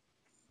queen.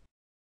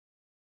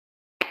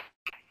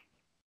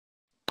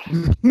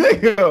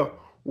 Nigga,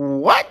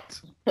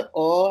 what?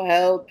 All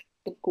hell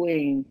the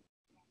queen.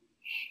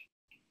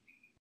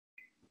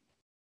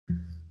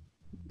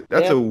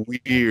 That's Yep. a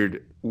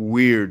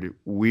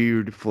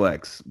weird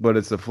flex, but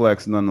it's a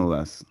flex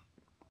nonetheless.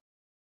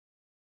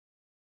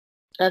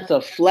 That's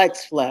a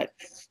flex. Like,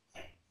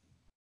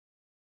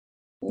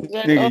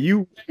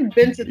 Nigga, I've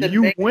been to the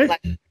you bank went-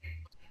 like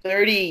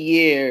 30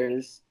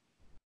 years.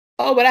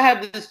 Oh, but I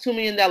have this $2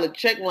 million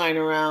check lying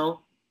around.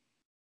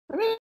 I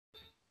mean,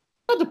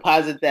 I'll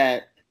deposit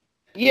that.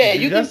 Yeah,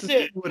 you can Just to see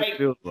sit. what Like, it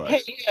feels like.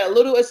 hey, yeah,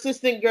 little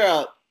assistant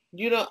girl.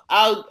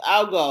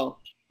 I'll go.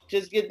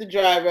 Just get the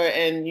driver,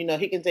 and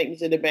he can take me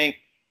to the bank.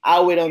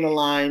 I'll wait on the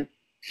line,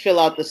 fill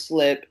out the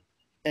slip,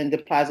 and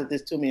deposit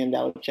this $2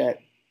 million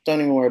check. Don't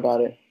even worry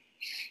about it.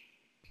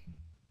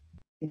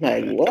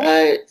 Like,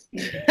 what?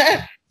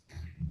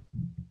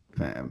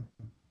 Fam.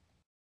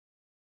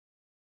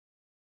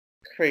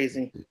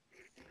 Crazy.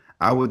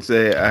 I would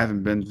say I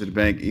haven't been to the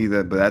bank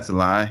either, but that's a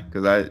lie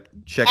because I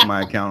check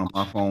my account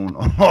on my phone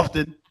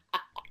often.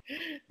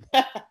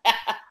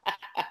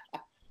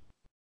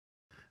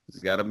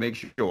 Just got to make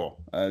sure.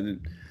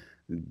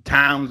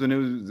 Times when it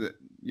was,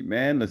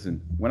 man,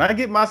 listen, when I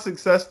get my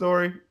success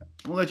story,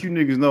 I'll let you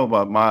niggas know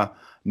about my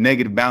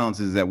negative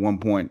balances at one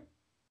point.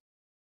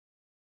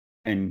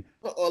 And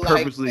Or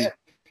like purposely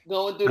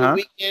going through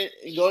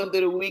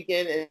the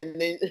weekend, and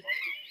then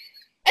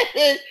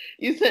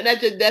you sitting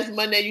at your desk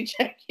Monday, you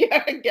check your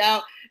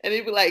account, and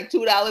it be like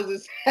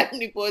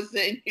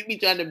 $2.74. You be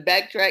trying to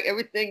backtrack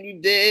everything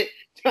you did,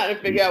 trying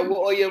to figure out where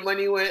all your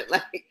money went,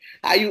 like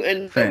how you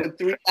end up with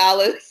 $3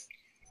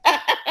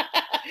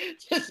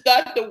 to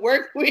start the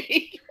work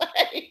week.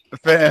 Like,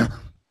 fam,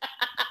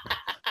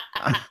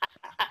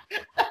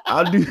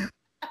 I'll do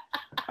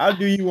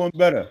you one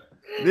better.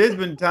 There's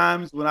been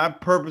times when I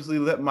purposely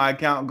let my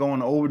account go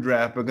on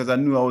overdraft because I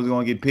knew I was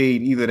going to get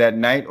paid either that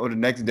night or the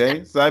next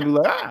day. So I'd be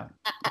like,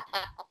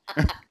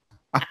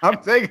 I'll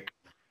take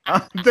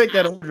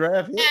that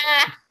overdraft hit.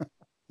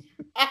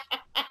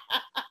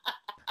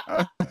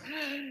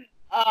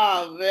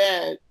 Oh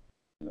man.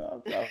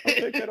 I'll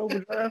take that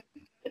overdraft.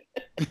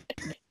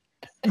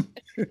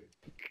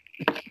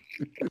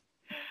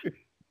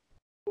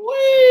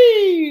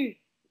 Whee!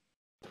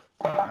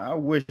 I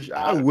wish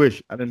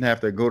I didn't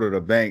have to go to the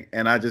bank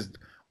and I just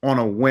on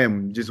a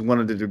whim just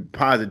wanted to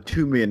deposit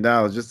 $2 million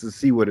just to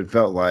see what it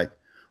felt like.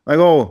 Like,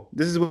 oh,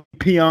 this is what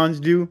peons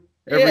do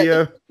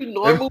every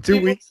normal 2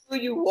 people weeks. do.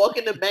 You walk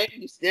in the bank,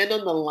 you stand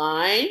on the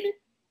line,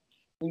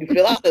 you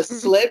fill out the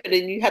slip, and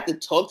then you have to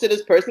talk to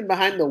this person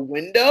behind the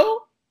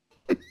window.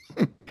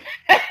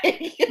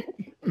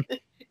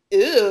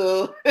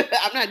 Ew!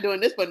 I'm not doing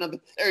this for another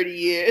 30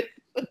 years.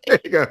 There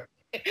you go.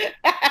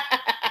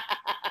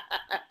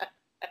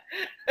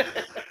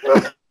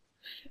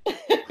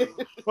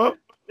 Well,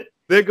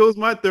 there goes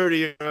my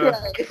 30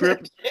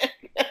 trip.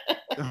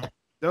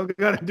 Don't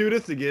gotta do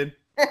this again.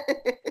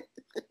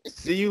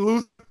 See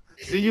you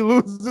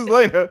losers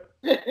later.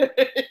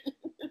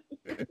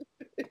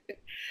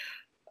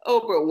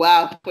 Oprah,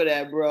 wow for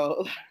that,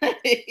 bro.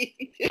 Did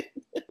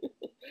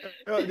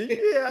you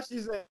hear how she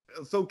said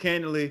so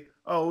candidly,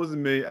 oh, it was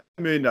 $1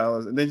 million.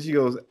 And then she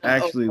goes,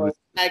 actually,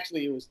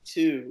 it was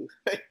 2.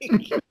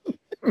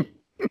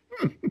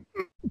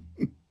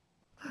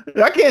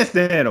 I can't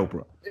stand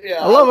Oprah.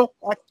 Yeah, I love her.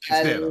 I can't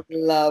I stand her.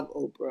 love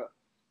Oprah.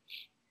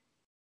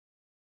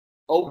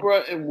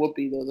 Oprah and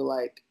Whoopi, those are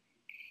like,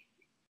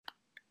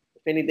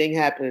 if anything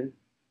happened,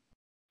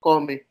 call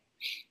me.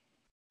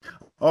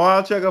 Oh,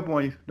 I'll check up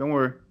on you. Don't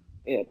worry.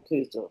 Yeah,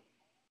 please do.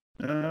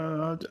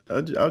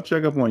 I'll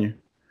check up on you.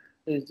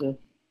 Please do.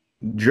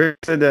 Drake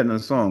said that in a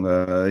song.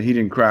 He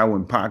didn't cry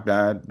when Pac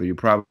died, but you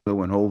probably will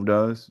when Hove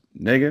does.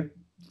 Nigga.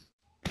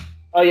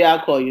 Oh yeah,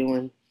 I'll call you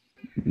when.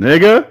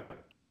 Nigga.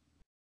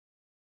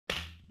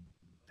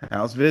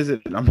 House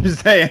visit. I'm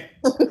just saying.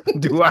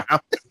 Do a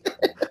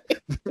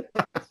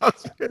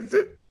house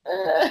visit.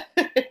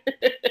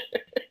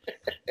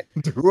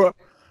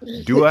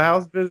 Do a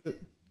house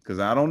visit. Because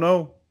I don't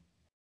know.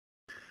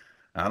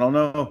 I don't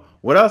know.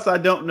 What else I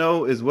don't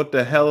know is what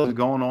the hell is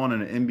going on in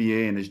the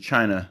NBA and this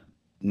China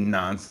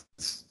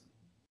nonsense.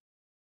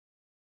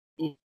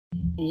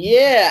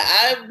 Yeah,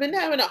 I've been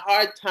having a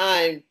hard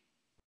time.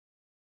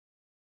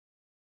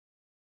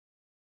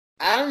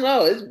 I don't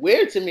know. It's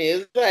weird to me.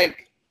 It's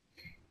like,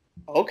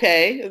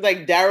 okay. It's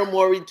like Daryl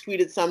Morey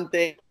tweeted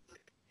something,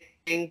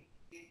 and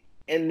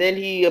then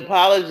he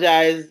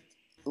apologized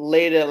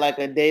later, like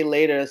a day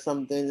later or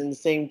something, in the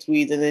same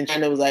tweets. And then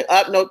China was like,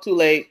 "Up, no, too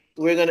late.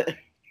 We're gonna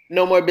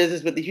no more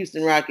business with the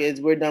Houston Rockets.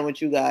 We're done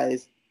with you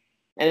guys."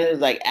 And it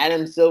was like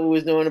Adam Silver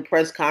was doing a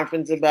press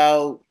conference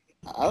about.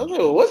 I was like,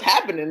 well, "What's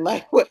happening?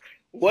 Like, what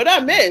I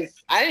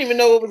missed? I didn't even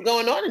know what was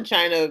going on in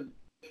China."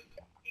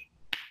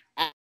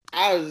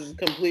 I was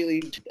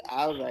completely.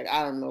 I was like,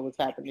 I don't know what's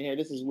happening here.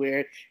 This is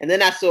weird. And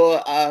then I saw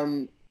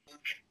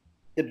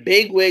the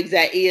big wigs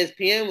at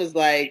ESPN was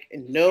like,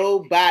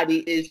 nobody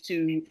is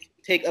to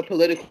take a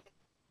political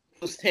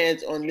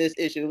stance on this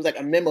issue. It was like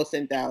a memo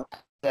sent out.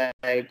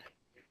 Like,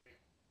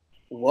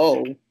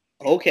 whoa,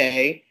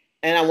 okay.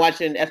 And I'm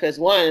watching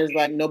FS1. It's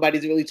like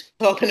nobody's really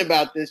talking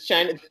about this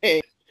China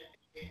thing.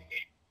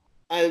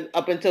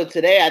 Up until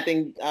today, I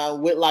think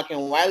Whitlock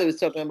and Wiley was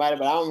talking about it,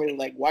 but I don't really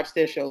like watch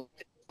their show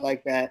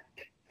like that.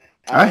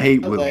 I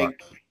hate Whitlock.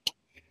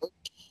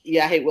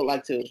 Yeah, I hate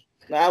Whitlock too.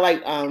 But I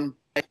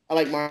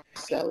like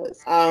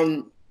Marcellus.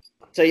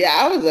 So yeah,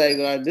 I was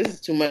like, this is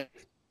too much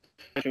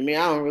for me.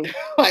 I don't really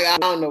like. I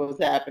don't know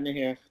what's happening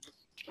here.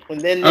 And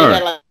then they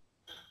had like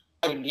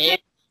a game in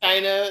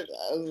China.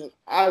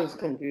 I was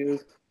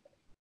confused.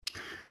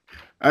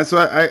 So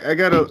I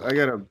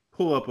gotta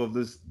pull up of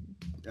this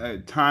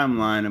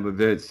timeline of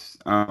events.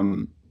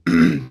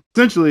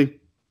 Essentially,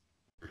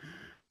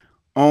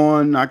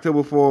 on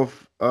October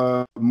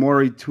 4th,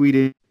 Maury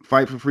tweeted,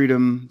 "Fight for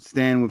freedom,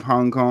 stand with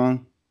Hong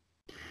Kong."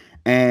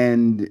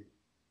 And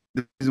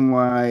the reason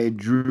why it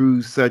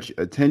drew such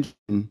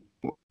attention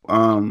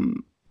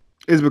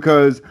is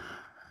because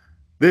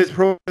there's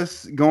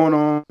protests going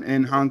on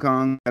in Hong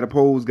Kong that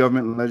oppose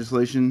government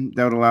legislation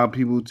that would allow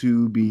people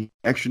to be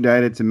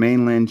extradited to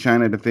mainland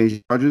China to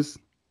face charges.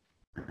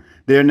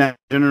 They're not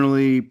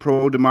generally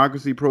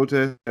pro-democracy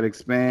protests that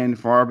expand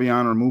far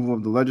beyond removal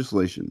of the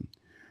legislation.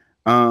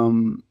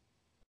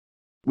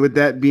 With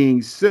that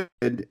being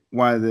said,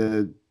 why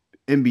the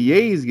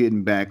NBA is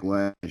getting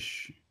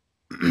backlash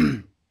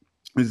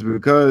is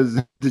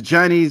because the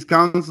Chinese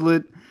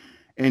consulate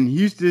in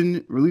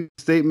Houston released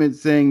a statement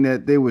saying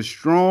that they were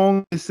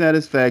strong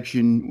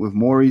dissatisfaction with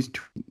Maury's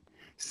tweet,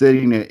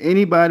 stating that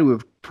anybody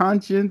with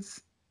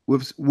conscience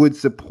would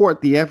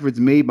support the efforts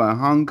made by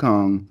Hong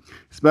Kong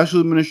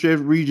Special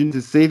Administrative Region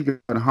to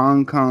safeguard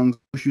Hong Kong's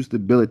social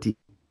stability.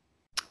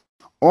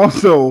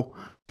 Also,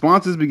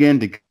 sponsors began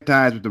to cut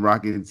ties with the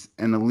Rockets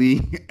and the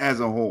league as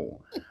a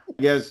whole.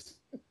 I guess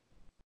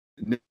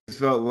it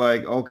felt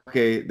like,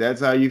 okay,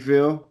 that's how you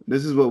feel?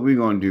 This is what we're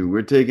going to do.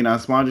 We're taking our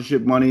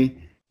sponsorship money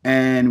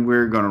and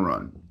we're going to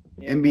run.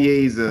 Yeah.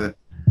 NBA is a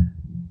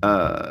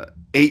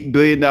 $8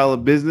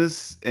 billion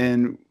business,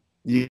 and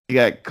you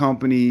got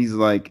companies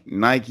like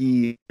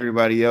Nike,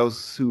 everybody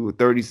else who are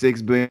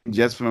 $36 billion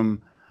just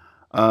from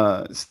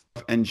stuff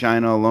in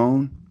China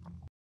alone.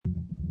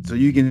 So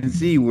you can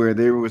see where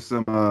there was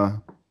some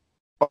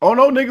oh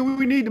no, nigga,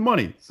 we need the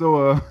money.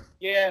 So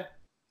yeah,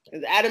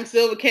 because Adam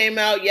Silver came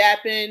out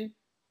yapping.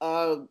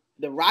 The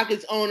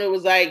Rockets owner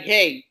was like,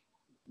 "Hey,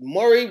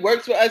 Maury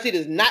works for us. He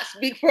does not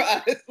speak for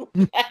us."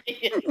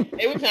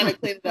 They were trying to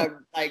clean it up.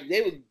 Like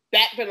they was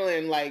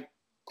backpedaling like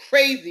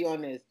crazy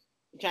on this.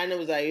 China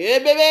was like, "Yeah,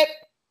 baby,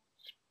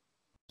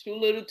 too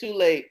little, too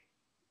late."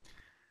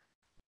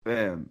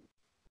 Bam.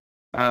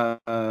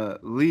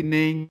 Li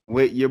Ning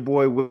with your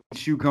boy with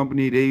shoe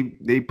company,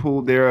 they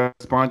pulled their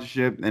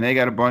sponsorship and they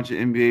got a bunch of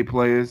NBA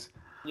players.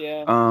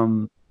 Yeah.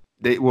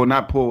 They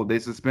not pulled, they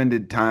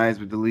suspended ties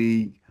with the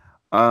league.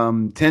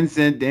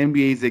 Tencent, the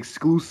NBA's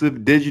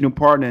exclusive digital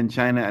partner in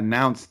China,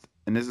 announced,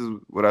 and this is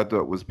what I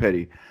thought was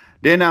petty.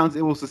 They announced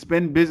it will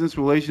suspend business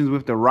relations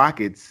with the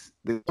Rockets.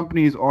 The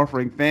company is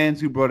offering fans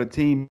who brought a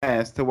team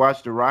pass to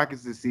watch the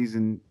Rockets this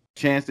season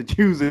chance to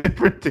choose a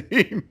different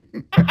team.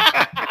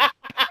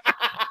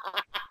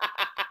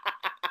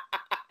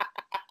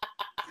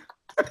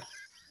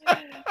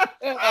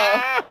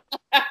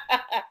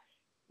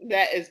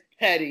 That is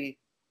petty.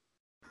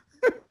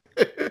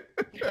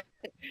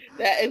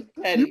 That is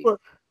petty.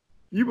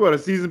 You bought a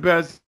season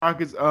pass,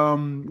 Rockets.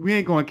 We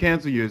ain't gonna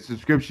cancel your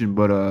subscription,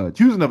 but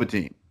choose another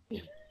team.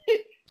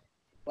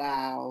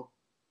 Wow.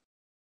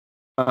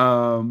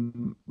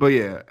 But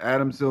yeah,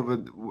 Adam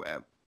Silver.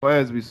 Well,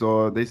 as we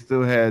saw, they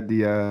still had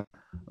the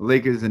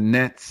Lakers and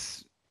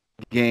Nets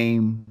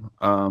game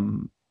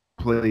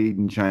played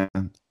in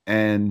China,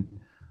 and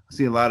I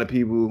see a lot of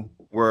people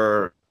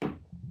were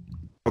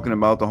talking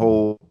about the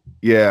whole.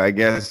 Yeah, I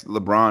guess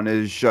LeBron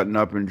is shutting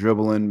up and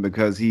dribbling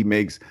because he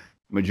makes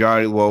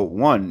majority. Well,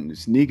 one,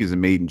 sneakers are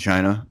made in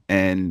China,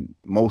 and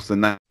most of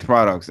Nike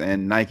products,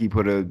 and Nike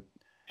put a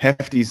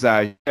hefty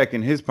size check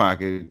in his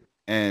pocket,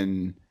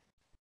 and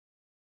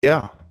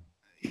yeah,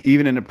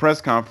 even in the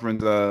press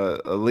conference, a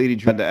lady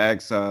tried to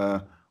ask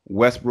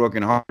Westbrook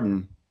and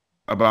Harden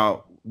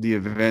about the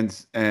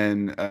events,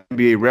 and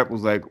NBA rep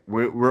was like,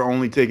 "We're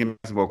only taking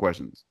basketball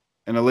questions,"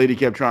 and the lady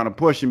kept trying to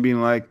push and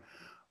being like,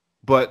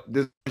 "But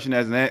this question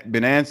hasn't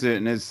been answered,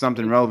 and it's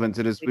something relevant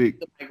to this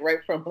week." Like right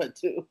from her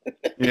too.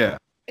 Yeah,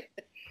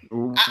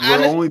 we're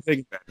honestly, only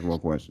taking basketball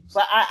questions.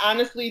 But I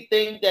honestly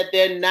think that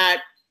they're not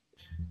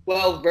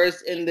well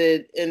versed in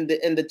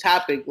the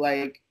topic.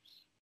 Like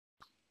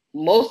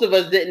most of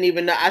us didn't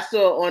even know. I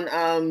saw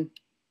on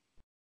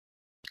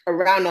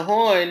Around the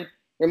Horn,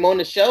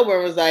 Ramona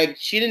Shelburne was like,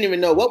 she didn't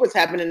even know what was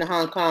happening in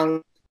Hong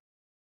Kong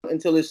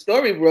until this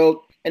story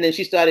broke, and then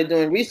she started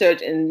doing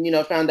research and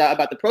found out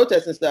about the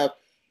protests and stuff.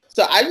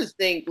 So I just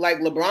think like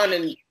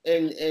LeBron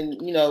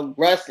and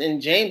Russ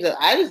and James,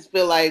 I just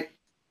feel like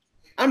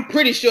I'm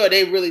pretty sure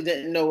they really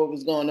didn't know what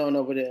was going on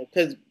over there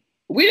because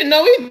we didn't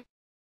know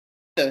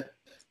either.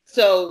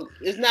 So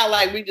it's not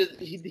like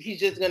he's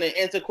just gonna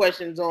answer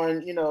questions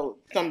on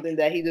something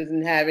that he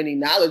doesn't have any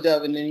knowledge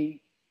of, and then he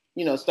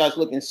starts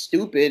looking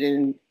stupid,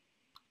 and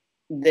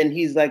then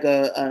he's like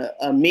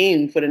a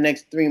meme for the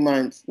next 3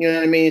 months. You know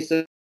what I mean?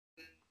 So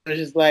it's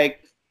just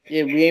like,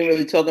 yeah, we ain't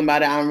really talking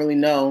about it. I don't really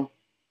know.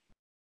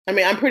 I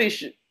mean, I'm pretty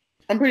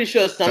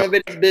sure some of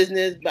it is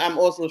business, but I'm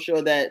also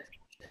sure that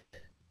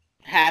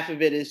half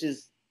of it is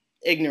just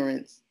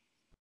ignorance.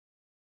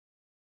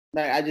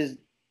 Like I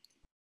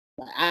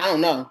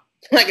don't know.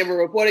 Like if a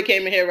reporter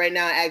came in here right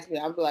now and asked me,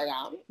 I'd be like,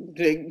 I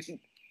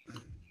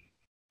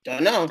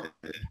don't know.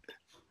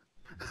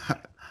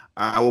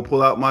 I will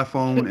pull out my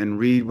phone and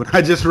read what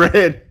I just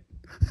read.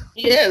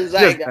 Yeah, it's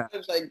like I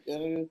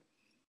don't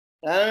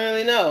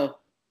really know.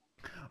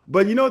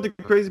 But you know what the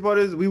crazy part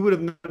is? We would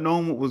have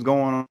known what was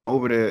going on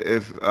over there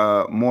if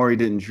Maury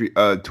didn't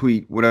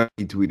tweet whatever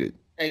he tweeted.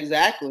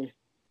 Exactly.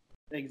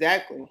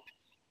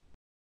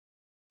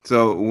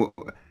 So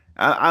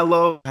I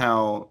love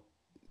how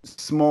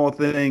small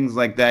things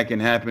like that can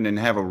happen and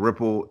have a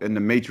ripple in the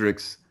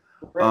matrix.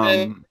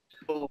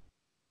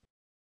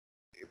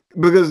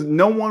 Because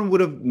no one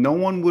would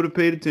have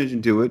paid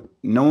attention to it.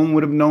 No one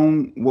would have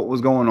known what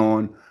was going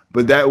on.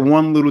 But that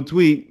one little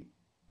tweet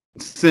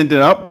sent an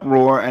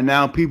uproar, and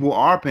now people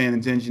are paying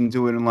attention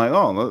to it and like,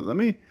 oh, let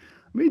me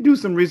do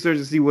some research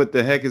to see what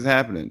the heck is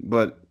happening.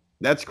 But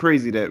that's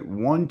crazy that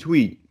one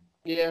tweet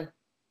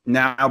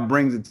now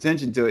brings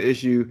attention to an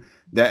issue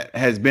that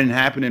has been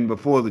happening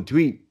before the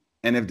tweet.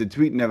 And if the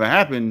tweet never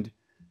happened,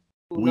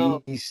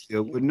 we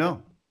still would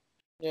know.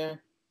 Yeah.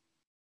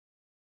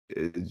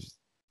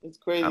 It's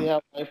crazy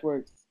how life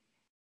works.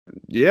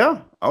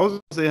 Yeah. I was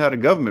going to say how the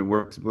government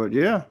works, but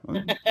yeah.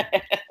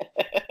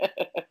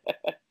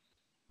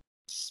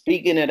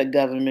 Speaking of the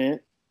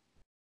government.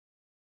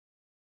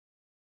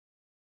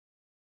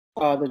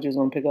 Oh, I thought you was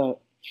going to pick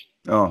up.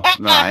 Oh,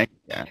 no, I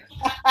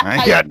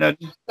ain't got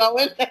nothing.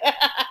 Going?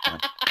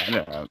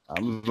 I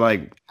was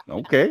like,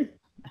 okay.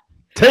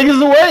 Take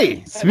us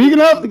away.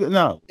 Speaking of,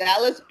 no.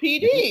 Dallas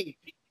PD.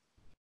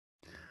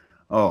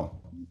 Oh,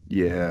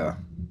 yeah.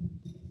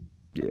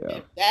 Yeah.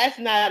 That's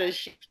not a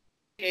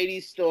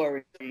shady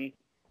story.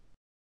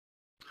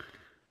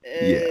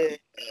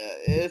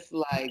 It's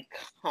like,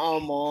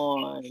 come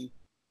on.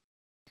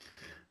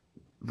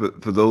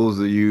 For those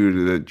of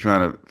you that are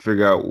trying to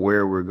figure out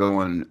where we're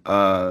going,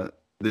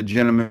 the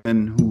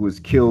gentleman who was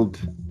killed,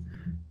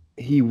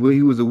 he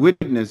was a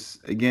witness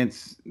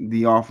against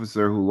the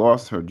officer who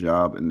lost her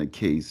job in the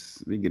case.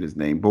 Let me get his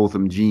name.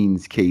 Botham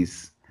Jean's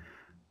case.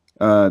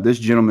 This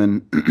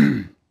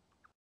gentleman,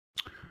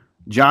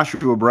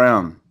 Joshua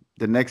Brown,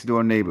 the next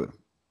door neighbor,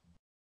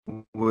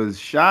 was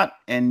shot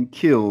and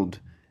killed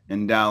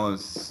in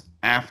Dallas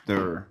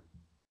after.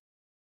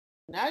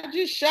 Not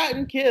just shot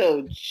and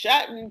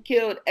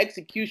killed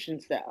execution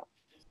style.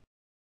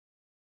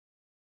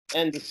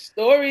 And the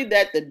story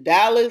that the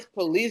Dallas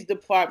Police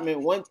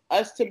Department wants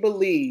us to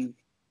believe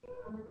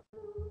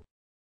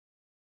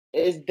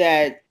is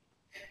that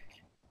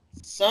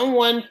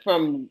someone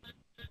from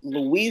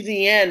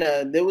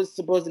Louisiana, there was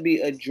supposed to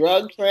be a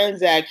drug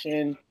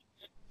transaction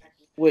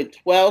with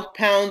 12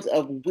 pounds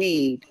of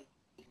weed.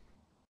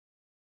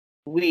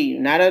 Weed,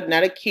 not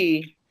a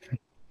key.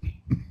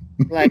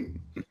 Like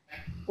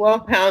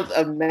 12 pounds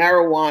of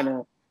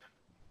marijuana.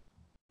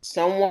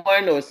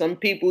 Someone or some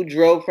people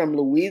drove from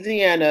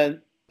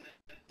Louisiana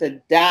to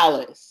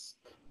Dallas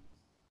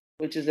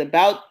which is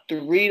about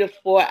 3 to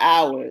 4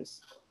 hours,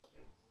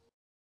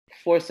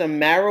 for some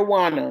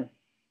marijuana.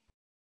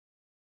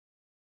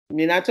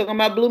 You're not talking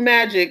about Blue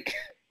Magic.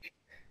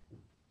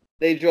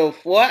 They drove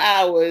 4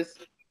 hours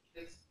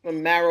for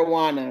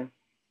marijuana.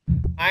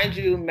 Mind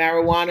you,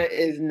 marijuana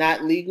is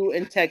not legal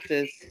in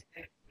Texas,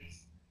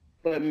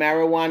 but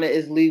marijuana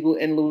is legal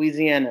in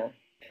Louisiana.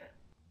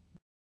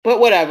 But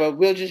whatever,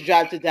 we'll just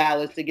drive to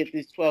Dallas to get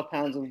these 12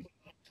 pounds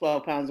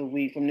of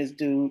weed from this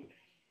dude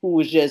who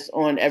was just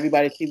on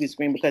everybody's TV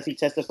screen because he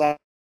testified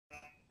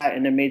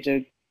in a major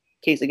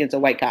case against a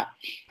white cop.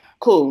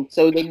 Cool.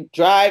 So they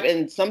drive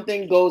and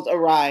something goes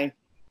awry,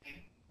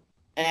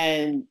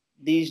 and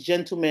these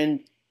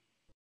gentlemen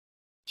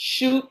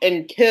shoot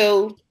and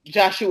kill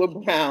Joshua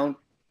Brown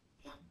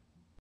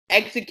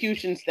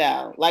execution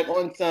style, like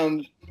on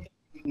some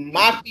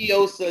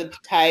mafiosa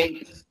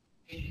type,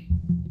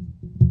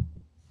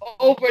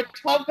 over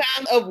 12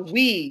 pounds of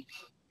weed.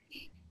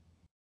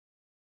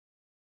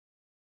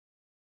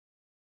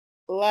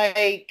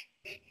 Like,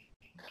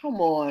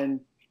 come on.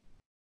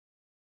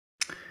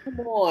 Come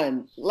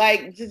on.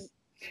 Like, just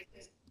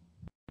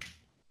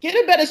get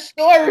a better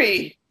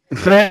story.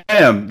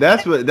 Fam,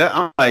 that's what that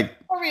I'm like.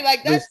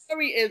 That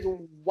story is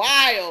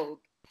wild.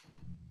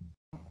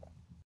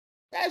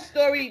 That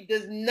story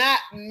does not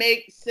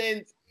make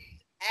sense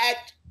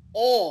at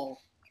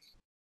all.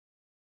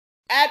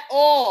 At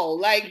all.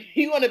 Like,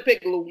 you want to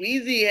pick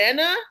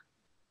Louisiana?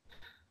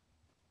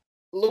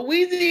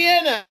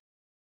 Louisiana.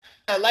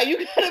 Like, you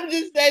could have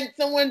just said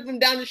someone from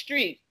down the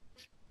street.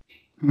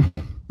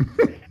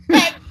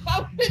 Like, why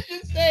would you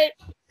just say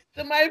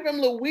somebody from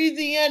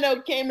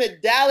Louisiana came to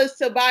Dallas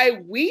to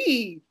buy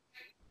weed?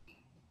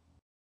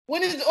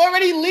 When it's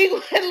already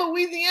legal in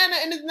Louisiana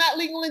and it's not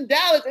legal in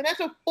Dallas, and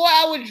that's a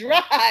 4-hour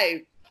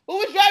drive. Who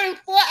was driving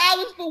 4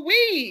 hours for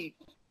weed?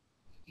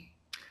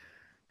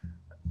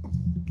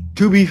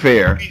 To be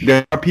fair,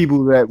 there are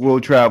people that will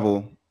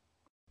travel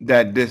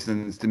that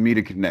distance to meet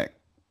a connect.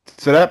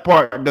 So that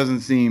part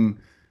doesn't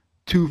seem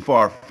too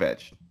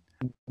far-fetched.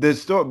 The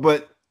story,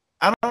 but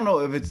I don't know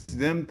if it's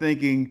them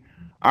thinking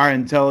our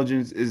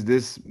intelligence is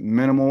this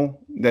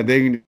minimal that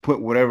they can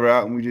put whatever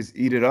out and we just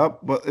eat it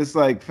up. But it's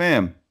like,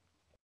 fam,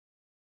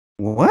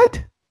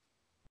 what?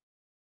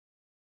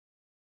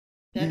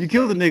 You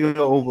killed the nigga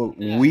over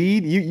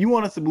weed? You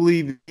want us to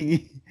believe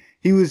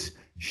he was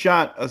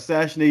shot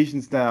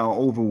assassination style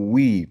over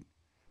weed?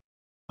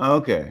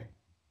 Okay.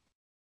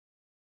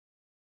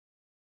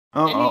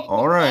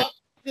 All right.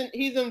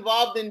 He's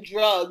involved in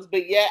drugs,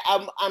 but yet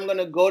I'm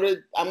gonna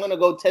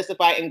go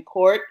testify in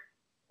court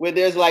where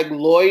there's like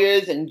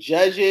lawyers and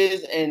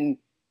judges and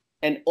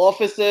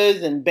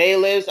officers and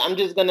bailiffs.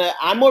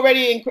 I'm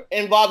already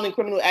involved in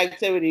criminal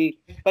activity,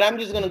 but I'm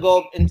just gonna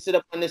go and sit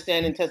up on the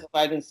stand and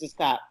testify against this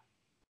cop.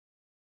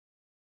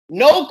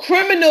 No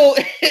criminal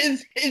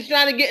is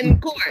trying to get in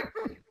court.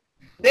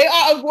 They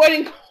are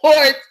avoiding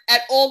court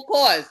at all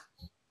costs.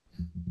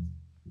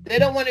 They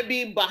don't want to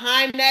be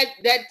behind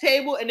that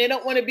table, and they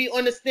don't want to be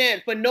on the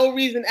stand for no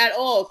reason at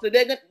all. So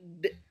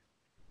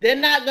they're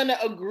not going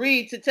to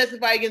agree to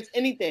testify against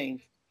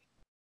anything.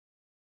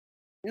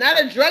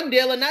 Not a drug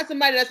dealer, not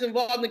somebody that's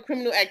involved in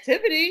criminal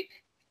activity.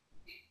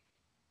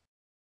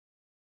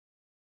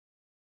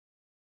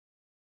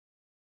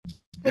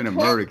 In a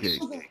murder case.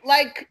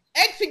 Like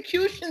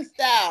execution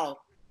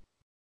style.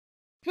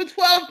 For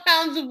 12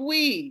 pounds of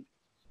weed.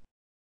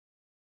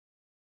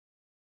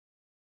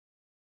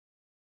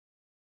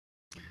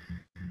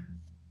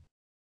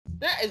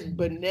 That is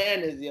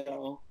bananas,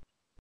 yo.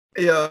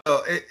 Yeah,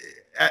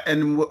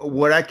 and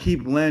what I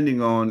keep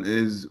landing on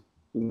is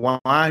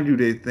why do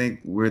they think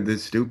we're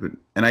this stupid?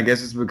 And I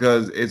guess it's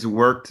because it's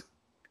worked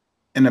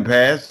in the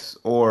past,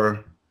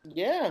 or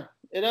yeah,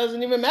 it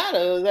doesn't even matter.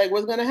 It's like,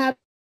 what's gonna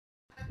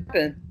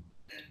happen?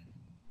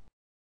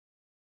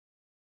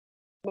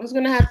 What's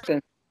gonna happen?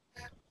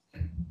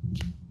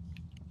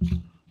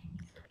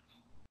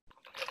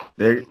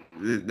 They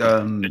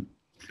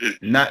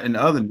not in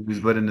other news,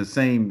 but in the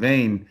same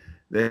vein,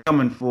 they're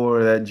coming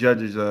for that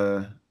judge's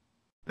job.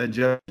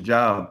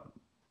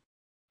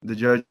 The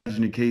judge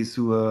in the case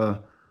who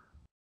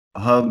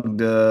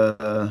hugged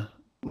a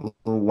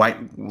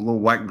little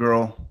white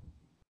girl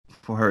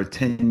for her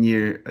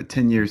 10-year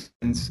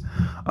sentence.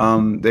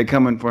 They're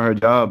coming for her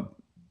job,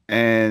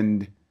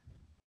 and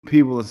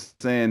people are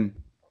saying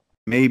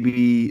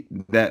maybe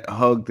that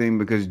hug thing,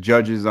 because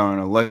judges are in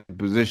an elected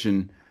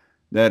position,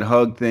 that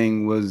hug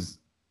thing was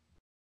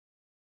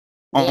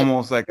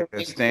almost like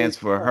a stance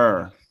for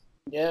her.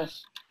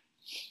 Yes.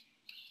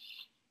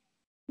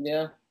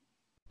 Yeah.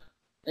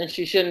 And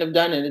she shouldn't have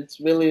done it.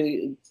 It's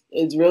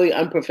really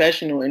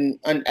unprofessional and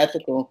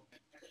unethical.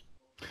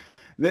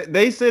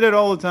 They say that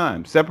all the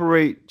time.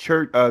 Separate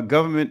church,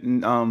 government,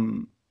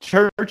 and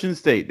church and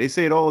state. They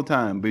say it all the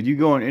time. But you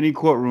go in any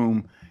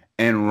courtroom,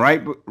 and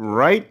right,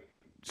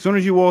 as soon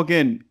as you walk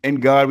in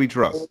God we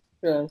trust.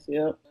 Trust,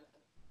 yep.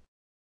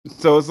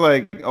 So it's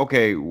like,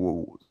 okay,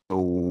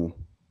 so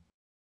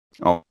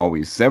are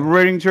we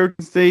separating church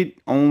and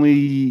state?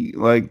 Only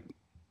like,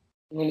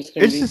 it's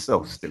just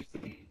so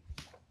stupid.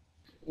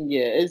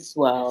 Yeah, it's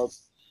wild.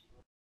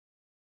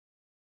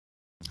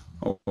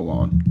 Hold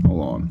on.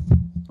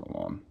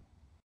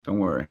 Don't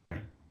worry.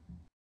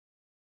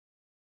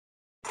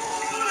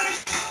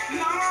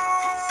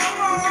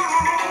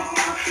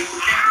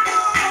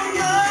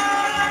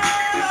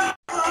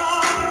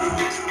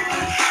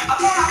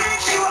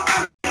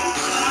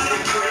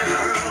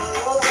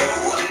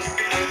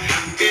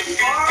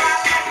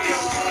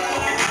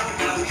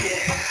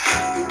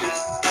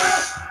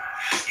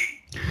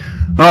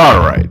 All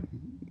right.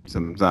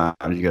 Sometimes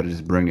you got to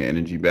just bring the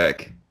energy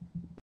back.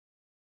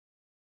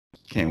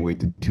 Can't wait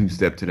to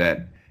two-step to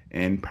that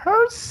in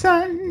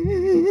person.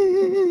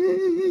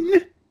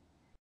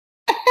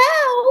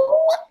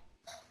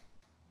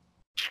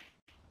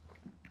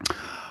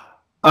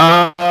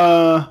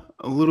 A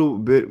little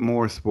bit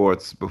more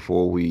sports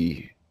before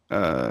we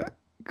go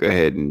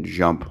ahead and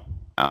jump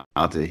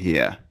out of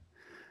here.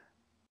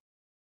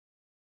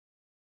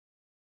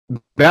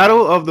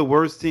 Battle of the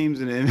worst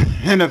teams in the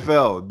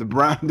NFL: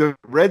 the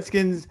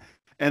Redskins,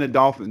 and the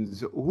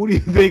Dolphins. Who do you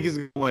think is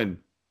going to win?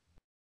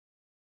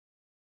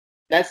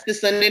 That's the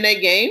Sunday night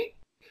game?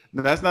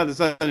 No, that's not the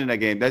Sunday night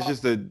game. That's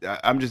just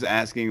I'm just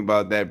asking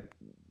about that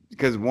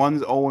because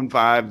one's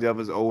 0-5, the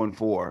other's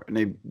 0-4,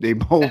 and they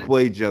both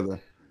play each other.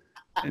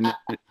 And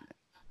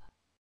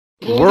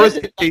worst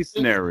case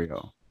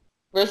scenario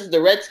versus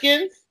the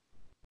Redskins?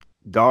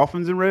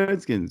 Dolphins and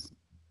Redskins.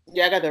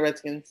 Yeah, I got the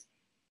Redskins.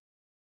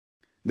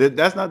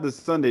 That's not the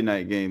Sunday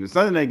night game. The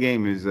Sunday night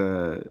game is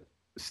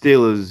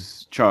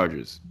Steelers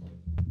Chargers.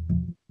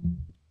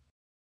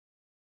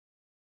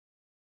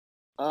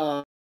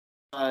 Yeah,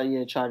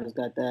 Chargers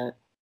got that.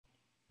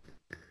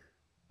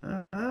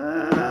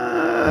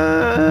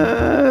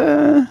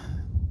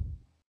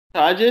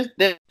 Chargers.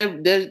 The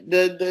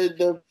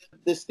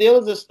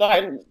Steelers are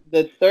starting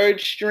the third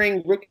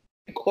string rookie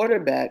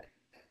quarterback.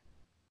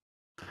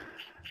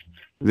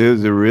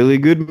 There's a really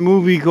good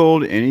movie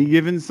called Any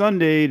Given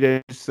Sunday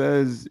that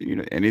says,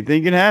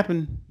 anything can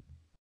happen.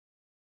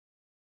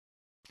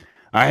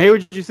 I hear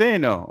what you're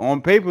saying, though.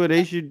 On paper,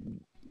 they should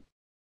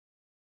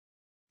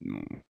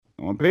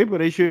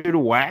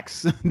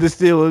wax the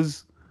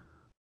Steelers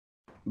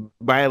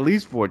by at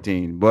least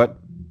 14. But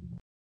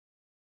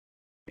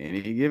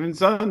any given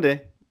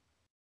Sunday,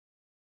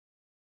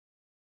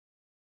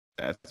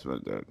 that's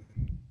what.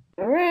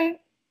 All right.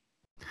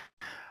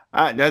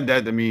 I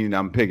mean,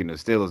 I'm picking the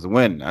Steelers to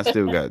win. I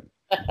still got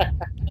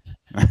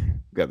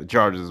the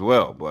Chargers as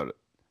well, but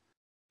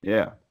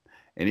yeah,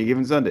 any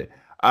given Sunday.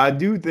 I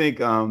do think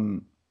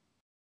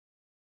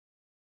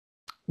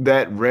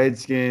that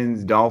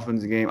Redskins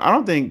Dolphins game. I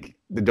don't think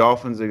the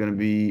Dolphins are going to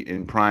be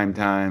in prime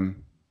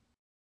time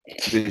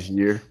this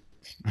year,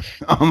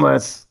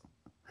 unless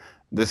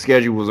the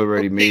schedule was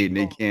already made and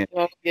they can't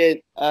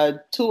get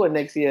Tua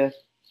next year.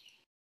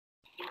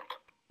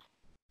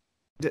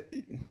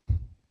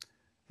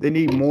 They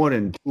need more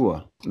than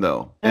Tua,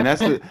 though, and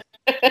that's the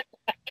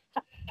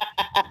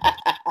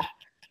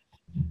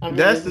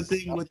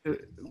thing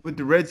with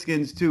the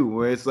Redskins too,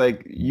 where it's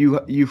like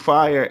you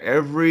fire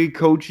every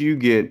coach you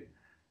get,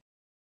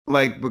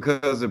 like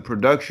because of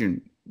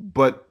production,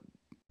 but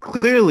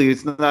clearly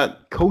it's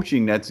not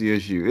coaching that's the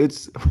issue.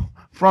 It's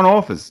front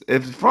office.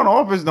 If front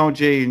office don't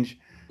change,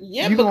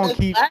 you're gonna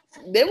keep.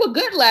 They were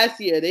good last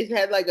year. They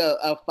had like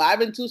a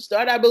 5-2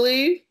 start, I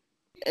believe,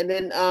 and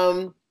then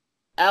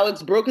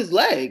Alex broke his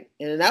leg,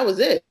 and that was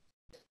it.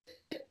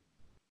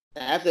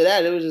 After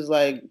that, it was just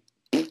like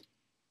he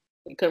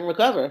couldn't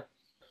recover.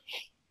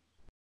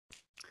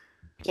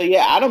 So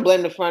yeah, I don't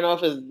blame the front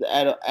office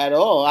at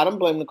all. I don't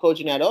blame the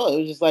coaching at all. It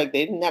was just like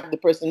they didn't have the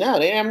personnel.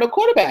 They didn't have no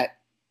quarterback.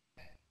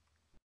 They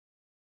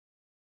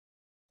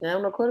didn't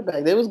have no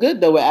quarterback. They was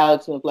good though with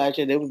Alex Smith last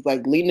year. They was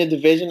like leading the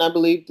division, I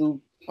believe, through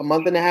a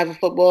month and a half of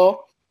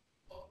football.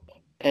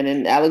 And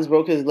then Alex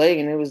broke his leg,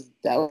 and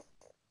that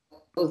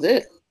was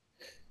it.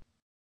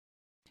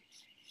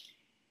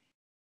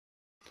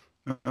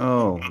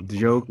 Oh, the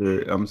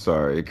Joker. I'm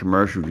sorry. A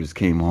commercial just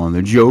came on.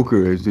 The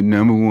Joker is the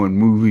 #1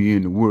 movie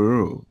in the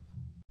world.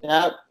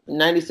 Yep.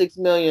 96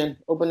 million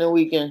opening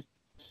weekend.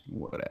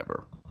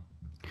 Whatever.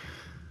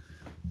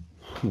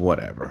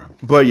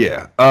 But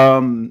yeah.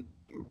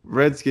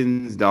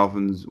 Redskins,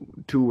 Dolphins,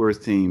 two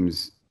worst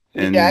teams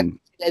in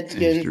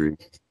history.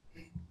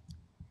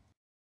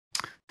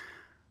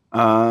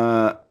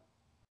 I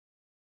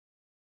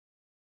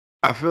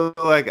feel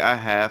like I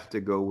have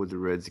to go with the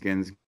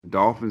Redskins.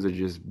 Dolphins are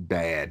just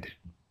bad.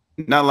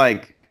 Not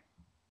like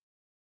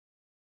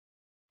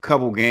a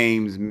couple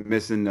games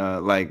missing,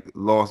 like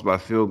lost by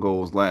field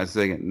goals last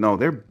second. No,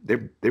 they're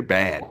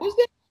bad. Who's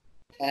that?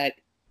 Bad.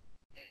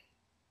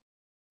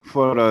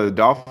 For the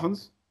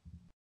Dolphins?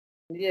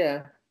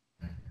 Yeah.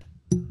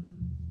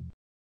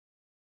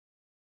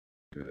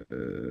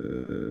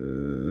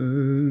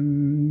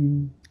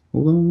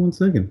 Hold on 1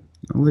 second.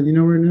 I'll let you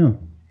know right now.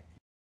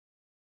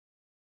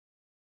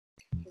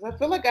 I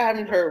feel like I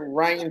haven't heard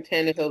Ryan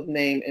Tannehill's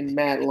name in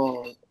mad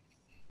long.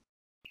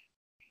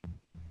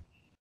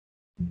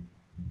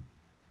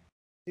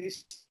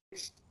 He's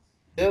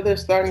still their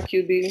starting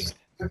QB.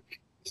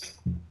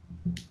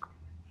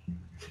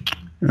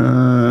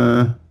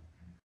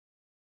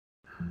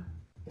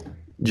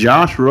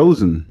 Josh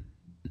Rosen.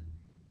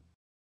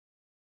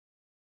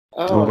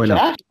 Oh, wait,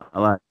 Josh. no. I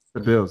lied. The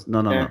Bills.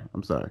 No. Yeah.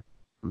 I'm sorry.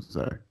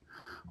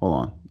 Hold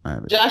on. I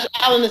have it. Josh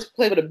Allen is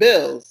playing for the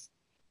Bills.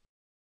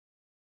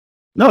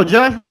 No,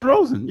 Josh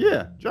Rosen.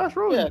 Yeah, Josh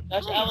Rosen. Yeah,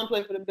 Josh Allen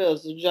played for the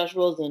Bills. So Josh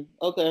Rosen.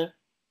 Okay.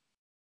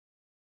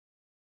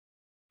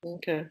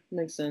 Okay,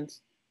 makes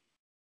sense.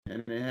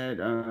 And they had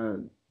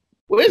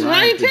Where's Ryan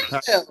Ryan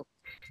Fitzpatrick. Tannehill?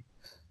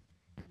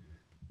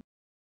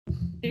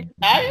 He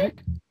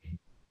retired?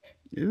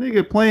 You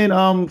nigga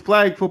playing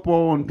flag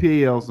football on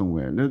PAL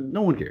somewhere.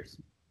 No one cares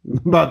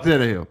about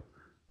Tannehill.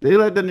 They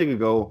let that nigga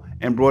go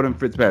and brought in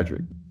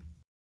Fitzpatrick.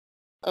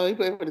 Oh, he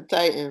played for the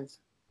Titans.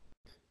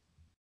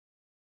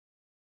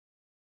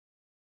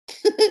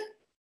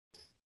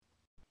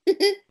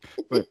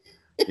 But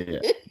yeah,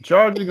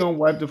 Chargers gonna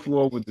wipe the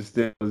floor with the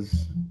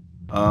Steelers.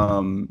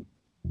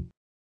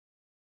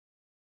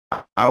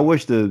 I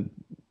wish the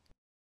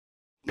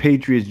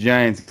Patriots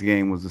Giants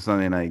game was a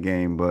Sunday night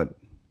game, but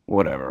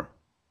whatever.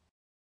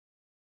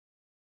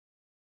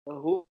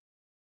 Who?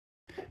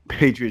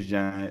 Patriots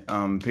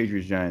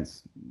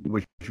Giants,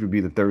 which would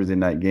be the Thursday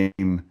night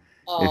game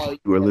Oh, if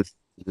you were listening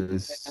to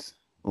this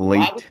late.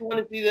 why would you want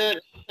to see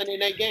the Sunday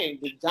night game?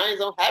 The Giants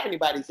don't have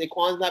anybody.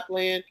 Saquon's not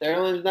playing.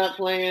 Sterling's not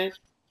playing.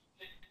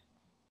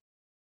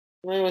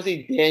 I want to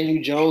see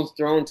Daniel Jones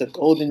throwing to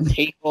Golden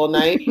Tate all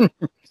night.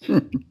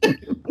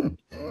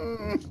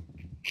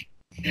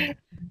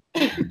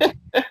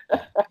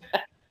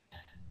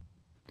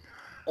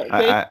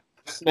 I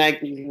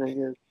Smack these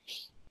niggas.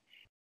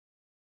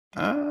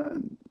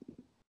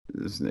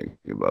 This nigga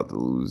about to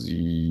lose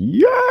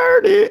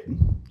yardage.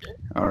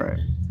 All right.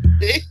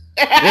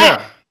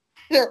 Yeah.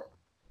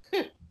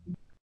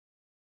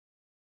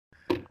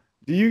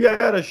 Do you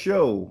got a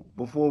show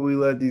before we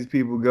let these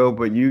people go?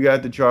 But you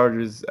got the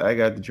Chargers. I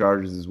got the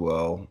Chargers as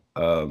well.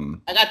 I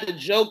got the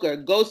Joker.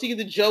 Go see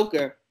the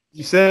Joker.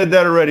 You said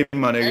that already,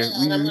 my nigga.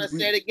 And I'm gonna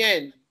say it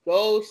again.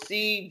 Go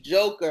see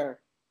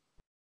Joker.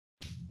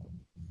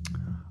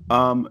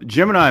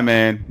 Gemini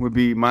Man would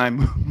be my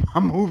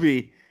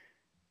movie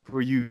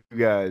for you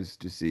guys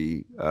to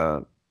see.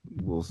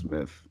 Will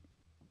Smith.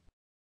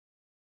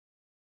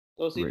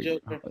 Go see Great.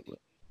 Joker.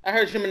 I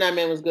heard Gemini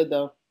Man was good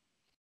though.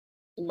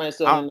 I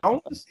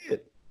want to see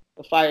it.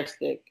 The Fire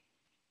Stick.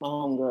 My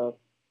homegirl.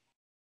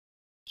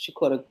 She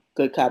caught a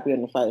good copy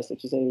on the Fire Stick.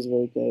 She said it was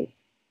really good.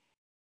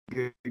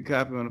 Good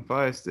copy on the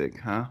Fire Stick,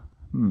 huh?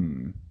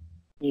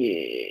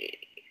 Yeah.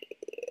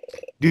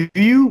 Do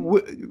you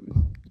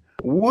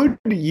would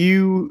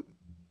you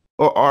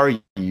or are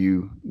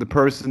you the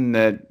person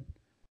that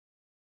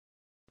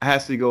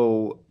has to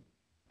go,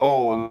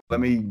 oh, let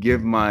me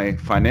give my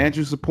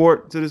financial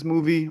support to this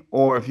movie?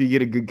 Or if you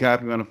get a good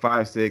copy on a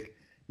Fire Stick,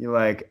 you're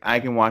like, I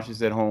can watch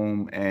this at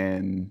home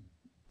and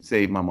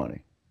save my money?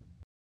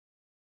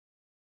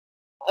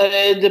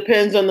 It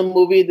depends on the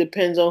movie. It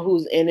depends on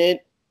who's in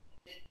it.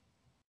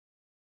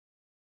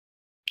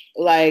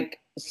 Like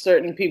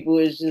certain people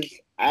is just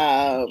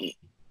not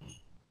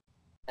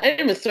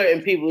even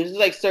certain people. It's just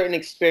like certain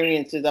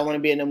experiences. I want to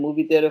be in a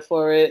movie theater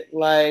for it.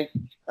 Like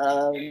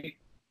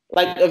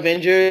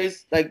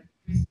Avengers, like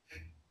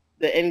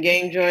the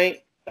Endgame joint.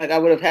 Like I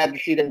would have had to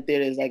see them in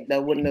theaters. Like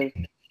that wouldn't have,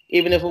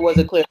 even if it was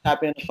a clear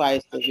copy on the Fire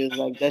Stick. It was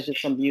like that's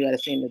just something you got to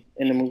see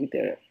in the movie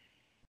theater.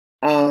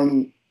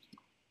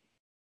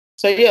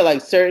 So yeah,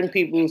 like certain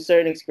people,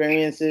 certain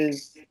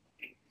experiences,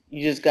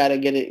 you just gotta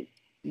get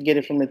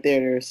it from the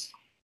theaters.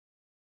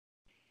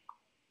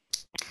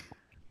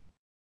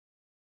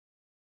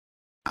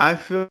 I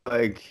feel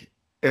like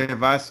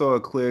if I saw a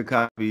clear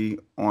copy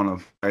on a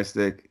Fire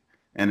Stick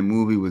and the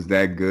movie was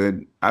that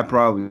good, I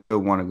probably still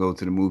want to go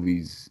to the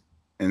movies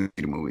and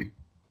see the movie.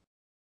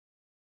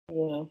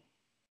 Yeah.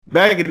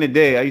 Back in the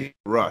day, I used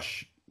to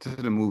rush to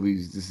the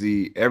movies to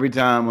see. Every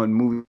time a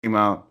movie came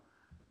out,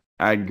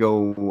 I'd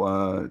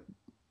go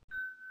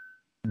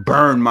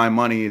burn my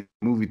money at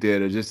the movie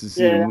theater just to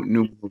see the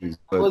new movies.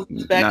 But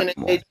back in the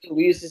day, too,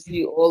 we used to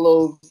see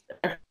all those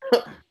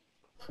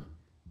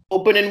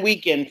opening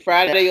weekend,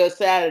 Friday or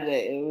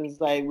Saturday. It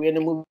was like we're in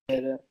the movie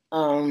theater.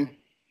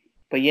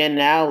 But yeah,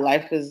 now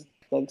life is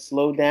like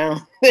slowed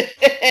down.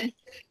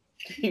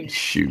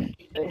 Shoot.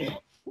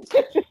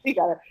 You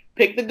gotta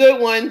pick the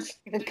good ones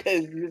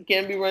because you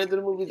can't be running to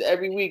the movies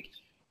every week.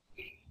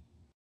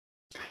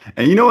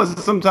 And you know what?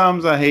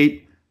 Sometimes I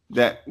hate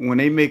that when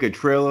they make a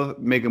trailer,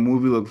 make a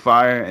movie look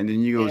fire, and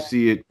then you go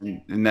see it,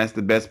 and that's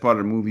the best part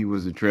of the movie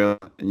was the trailer,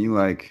 and you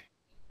like,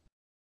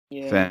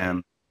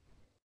 fam.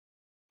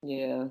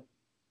 Yeah.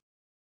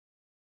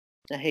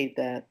 I hate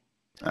that.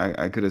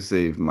 I could have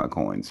saved my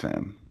coins,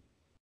 fam.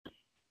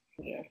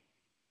 Yeah.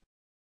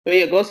 But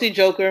yeah, go see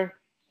Joker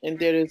in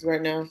theaters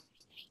right now.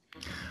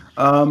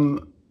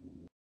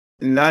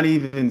 Not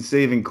even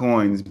saving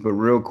coins, but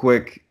real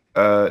quick,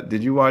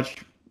 did you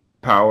watch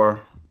Power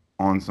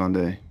on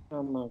Sunday?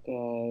 Oh my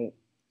god.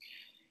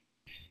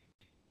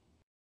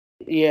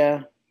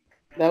 Yeah.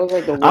 That was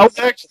like the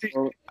worst.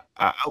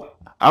 I,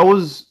 I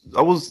was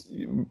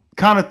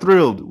kind of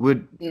thrilled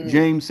with Mhm.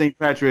 James St.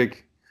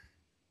 Patrick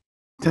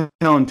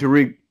telling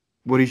Tariq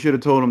what he should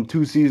have told him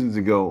 2 seasons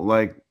ago.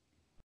 Like,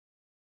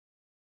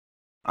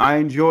 I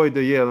enjoyed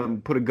the let me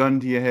put a gun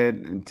to your head,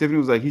 and Tiffany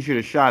was like, he should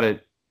have shot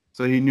it,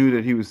 so he knew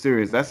that he was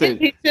serious. I said,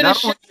 He should have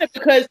not only shot it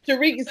because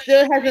Tariq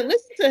still hasn't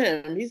listened to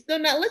him. He's still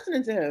not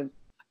listening to him.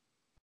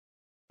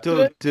 It to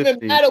doesn't even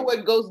Tiffany, matter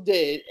what Ghost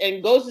did,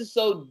 and Ghost is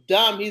so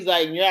dumb. He's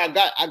like, yeah,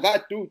 I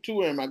got through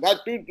to him. I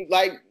got through.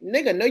 Like,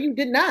 nigga, no, you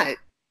did not.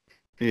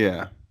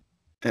 yeah.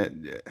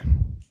 And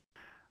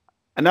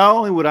not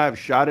only would I have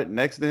shot it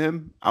next to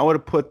him, I would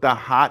have put the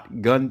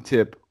hot gun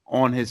tip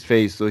on his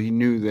face so he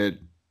knew that,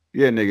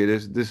 yeah,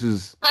 nigga, this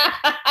is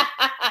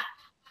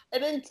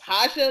And then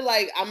Tasha,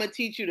 like, I'm gonna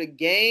teach you the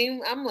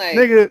game. I'm like,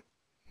 nigga.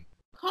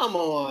 come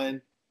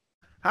on.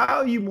 How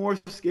are you more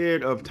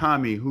scared of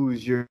Tommy,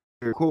 who's your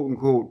quote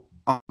unquote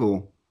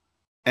uncle,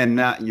 and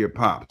not your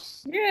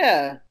pops?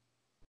 Yeah.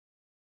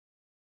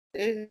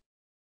 I'm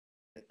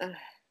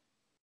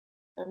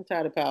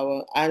tired of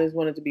Power. I just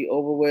want it to be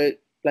over with.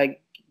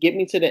 Like, get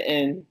me to the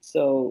end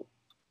so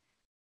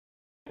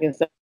I can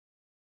stop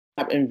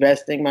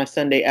investing my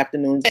Sunday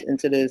afternoons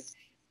into this,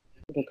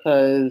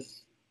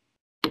 because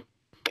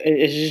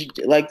it's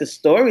just like the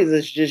stories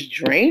is just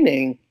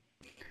draining.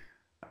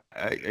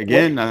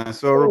 I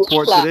saw a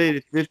report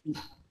today that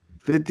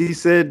 50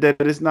 said that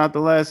it's not the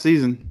last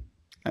season.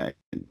 I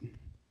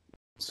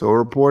saw a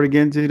report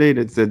again today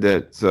that said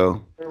that.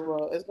 So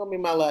Well, it's gonna be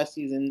my last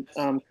season,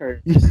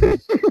 Kurt.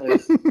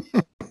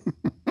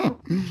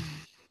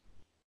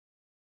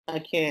 I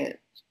can't.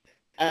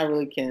 I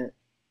really can't.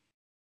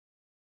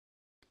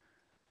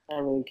 I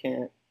really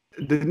can't.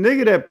 The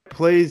nigga that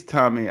plays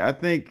Tommy, I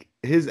think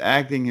his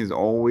acting has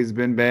always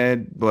been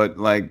bad, but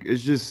like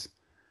it's just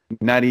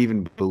not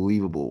even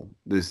believable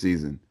this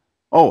season.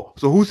 Oh,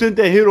 so who sent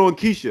that hit on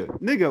Keisha?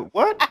 Nigga,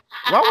 what?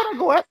 Why would I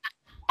go after?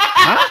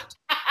 Huh?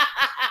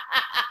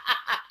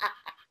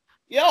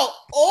 Yo,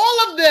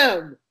 all of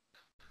them.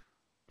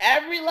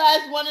 Every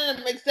last one of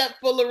them except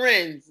for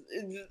Lorenz.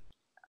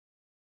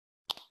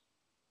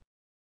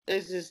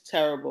 It's just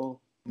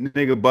terrible.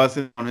 Nigga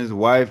busting on his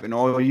wife, and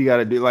all you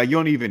gotta do, like, you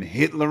don't even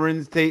hit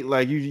Lorenz Tate,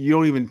 like you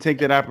don't even take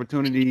that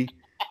opportunity.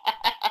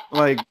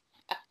 Like,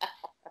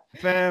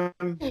 fam.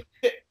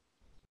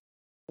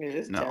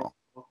 It's No. terrible.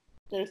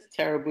 It's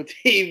terrible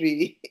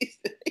TV.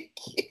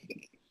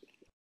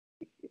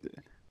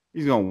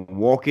 He's gonna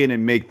walk in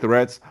and make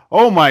threats.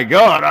 Oh my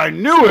god, I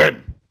knew it!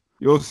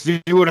 You'll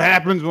see what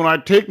happens when I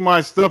take my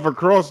stuff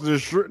across the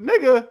street.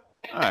 Nigga.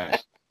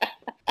 Alright.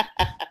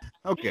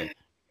 Okay.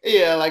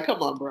 Yeah, like,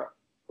 come on, bro.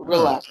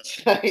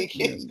 Relax.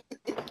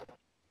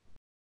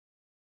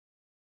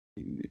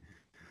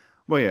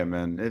 Well, yeah,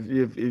 man.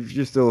 If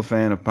you're still a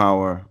fan of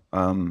Power,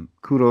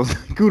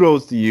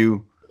 kudos to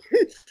you.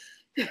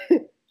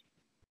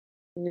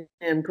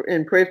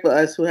 And pray for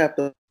us who have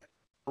to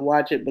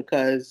watch it,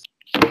 because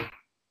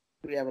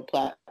we have a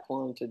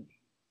platform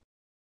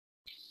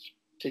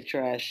to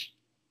trash.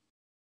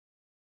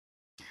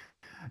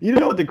 You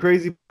know what the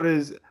crazy part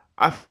is?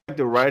 I feel like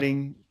the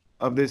writing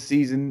of this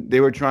season, they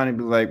were trying to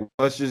be like,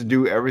 let's just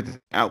do everything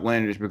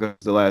outlandish because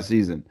it's the last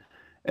season.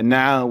 And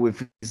now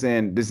with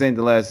saying this ain't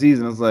the last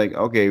season, it's like,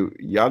 okay,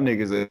 y'all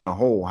niggas in a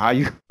hole. How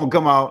you gonna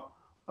come out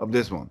of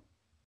this one?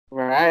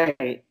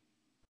 Right.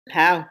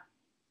 How?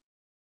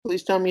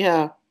 Please tell me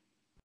how.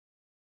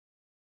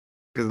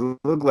 Because it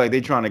look like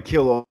they trying to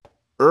kill off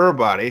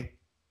everybody.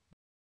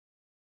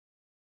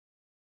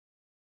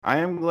 I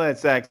am glad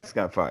Sachs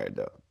got fired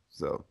though.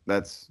 So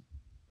that's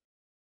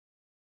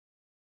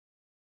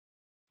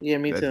Yeah,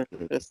 me too.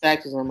 The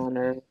Stacks is on my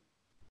nerve.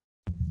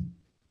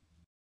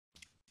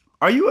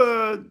 Are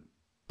you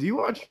do you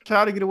watch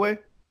How to Get Away?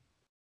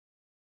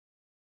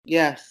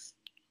 Yes.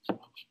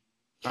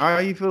 How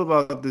you feel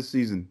about this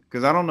season?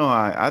 Because I don't know.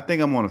 I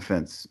think I'm on a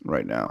fence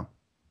right now.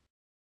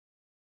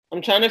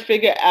 I'm trying to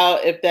figure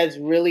out if that's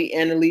really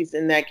Annalise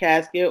in that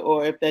casket,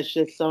 or if that's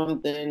just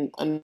something,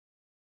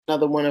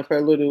 another one of her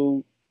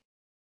little,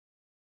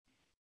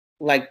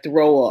 like,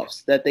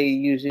 throw-offs that they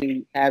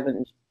usually have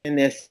in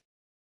their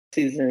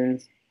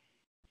seasons.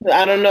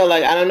 I don't know.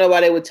 Like, I don't know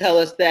why they would tell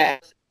us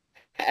that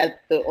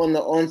on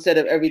the onset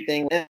of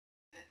everything.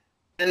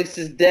 Annalise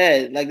is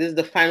dead. Like, this is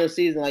the final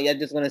season. Like, you're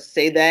just gonna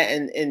say that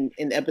in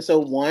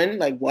episode 1?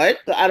 Like, what?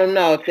 So I don't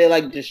know if they're,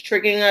 like, just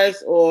tricking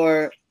us,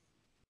 or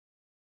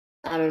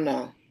I don't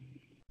know.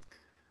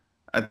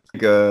 I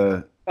think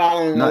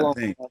Following not along.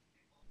 think.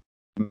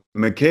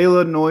 Michaela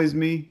annoys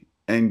me,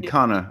 and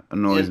Connor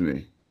annoys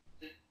me.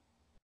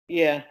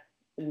 Yeah,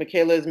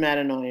 Michaela is mad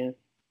annoying.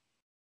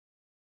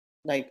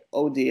 Like,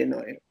 OD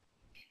annoying.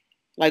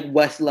 Like,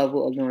 West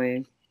level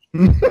annoying.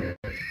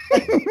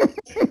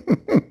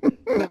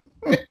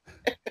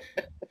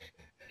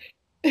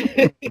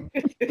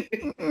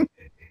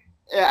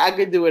 Yeah, I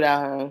could do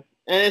without her.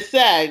 And it's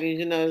sad,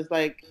 you know, it's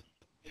like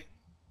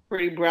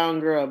pretty brown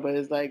girl, but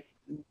it's like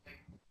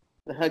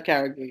her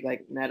character is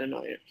like mad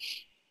annoying.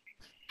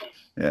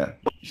 Yeah,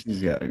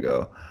 she's got to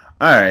go.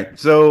 All right,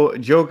 so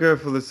Joker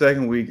for the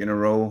second week in a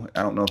row.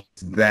 I don't know if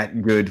it's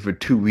that good for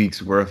 2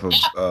 weeks worth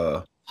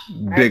of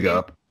big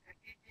up.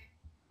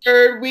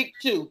 Third week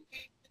too.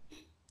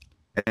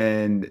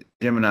 And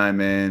Gemini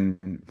Man,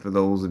 for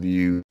those of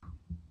you,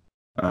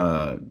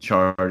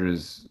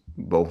 Chargers,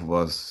 both of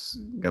us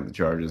got the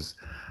Chargers.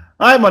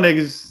 All right, my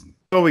niggas,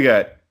 what we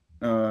got?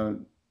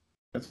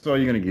 That's all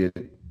you're gonna get.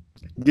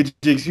 Get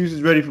your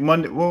excuses ready for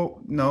Monday.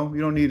 Well, no,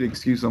 you don't need an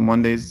excuse on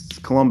Mondays. It's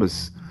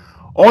Columbus.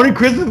 Only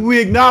Christmas we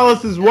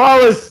acknowledge is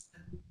Wallace.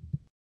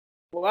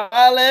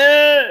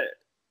 Wallace.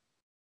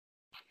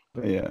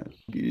 But yeah,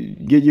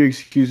 get your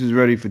excuses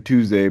ready for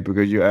Tuesday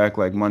because you act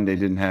like Monday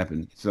didn't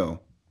happen. So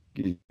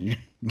get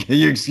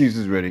your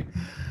excuses ready.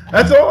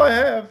 That's all I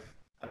have.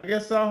 I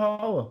guess I'll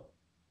holler.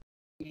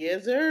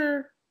 Yes,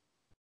 sir.